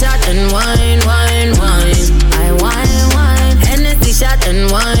take the shot and wine. I wine. Hennessy shot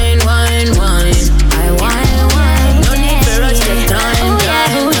and wine. I wine. No need for rush, take time.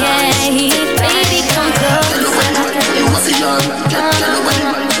 Baby, come close.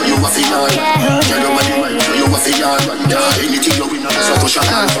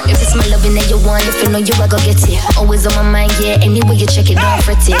 If it's my loving that you want, if you know you, I go get it. Always on my mind, yeah. Anyway you check it, don't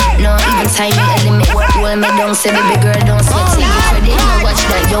fret it. No, even time me a limit. Well, me don't say, baby girl, don't sweat it. You credit, no watch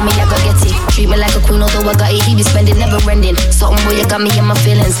that, yo, me I go get it. Treat me like a queen, although I got it, he be spending, never ending. Something boy, you got me in my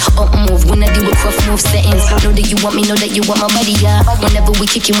feelings. Up move, when I deal with rough move settings. Know that you want me, know that you want my body, yeah. Whenever we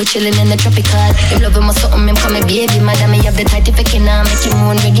kicking, we chilling in the tropical. You loving my something, I'm coming, baby. Madam, me have the tight if I can, make you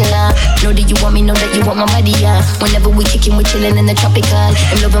moon regular. Know that you want me, know that you want my body, yeah. Whenever we kicking, we chilling in the tropical.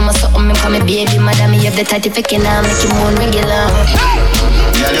 I'm loving my something, I'm coming, baby. Madam, me have the tight if I can, make you moon regular.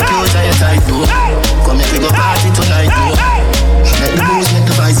 Yeah, the clothes are your tight, though. Come make we go party tonight, though. Make the booze, make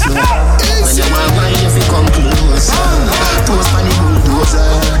the vice, though. When you want wine, you feel come close. Post on the bulldozer,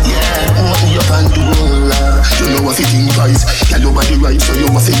 yeah. Open up and do all. You know what you think, guys. Girl, your body right, so you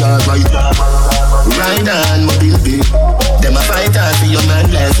want to feel right. Ride on, my baby. Them a fight hard for your man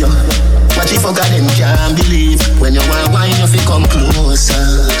left you. Watch if you got them can't believe. When you want wine, you feel come closer.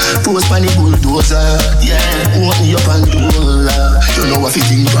 Post on the bulldozer, yeah. Open up and do all. You know what you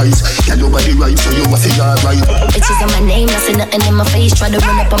think, guys. Girl, your body right, so you want to feel right. Bitches on my name, I say nothing in my face. Try to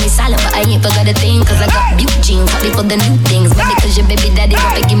run up on me silent, but I ain't forgot a thing. Cause I got beauty jeans, probably for the new things. Maybe cause your baby daddy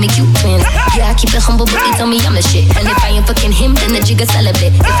want to give me cute twins. Yeah, keep it humble, but he told me I'm the shit. And if I ain't fucking him, then the jigger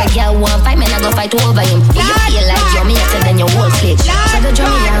celibate. If a girl want fight, man, I go fight over him. If you feel like you're me after, then your whole click. Try to draw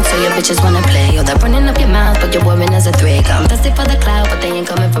me out, so your bitches wanna play. You're running up your mouth, but you're boring as a thread. I'm thirsty for the cloud, but they ain't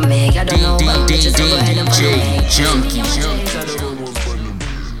coming from me. I don't know, but bitches will go ahead and follow me. Junky.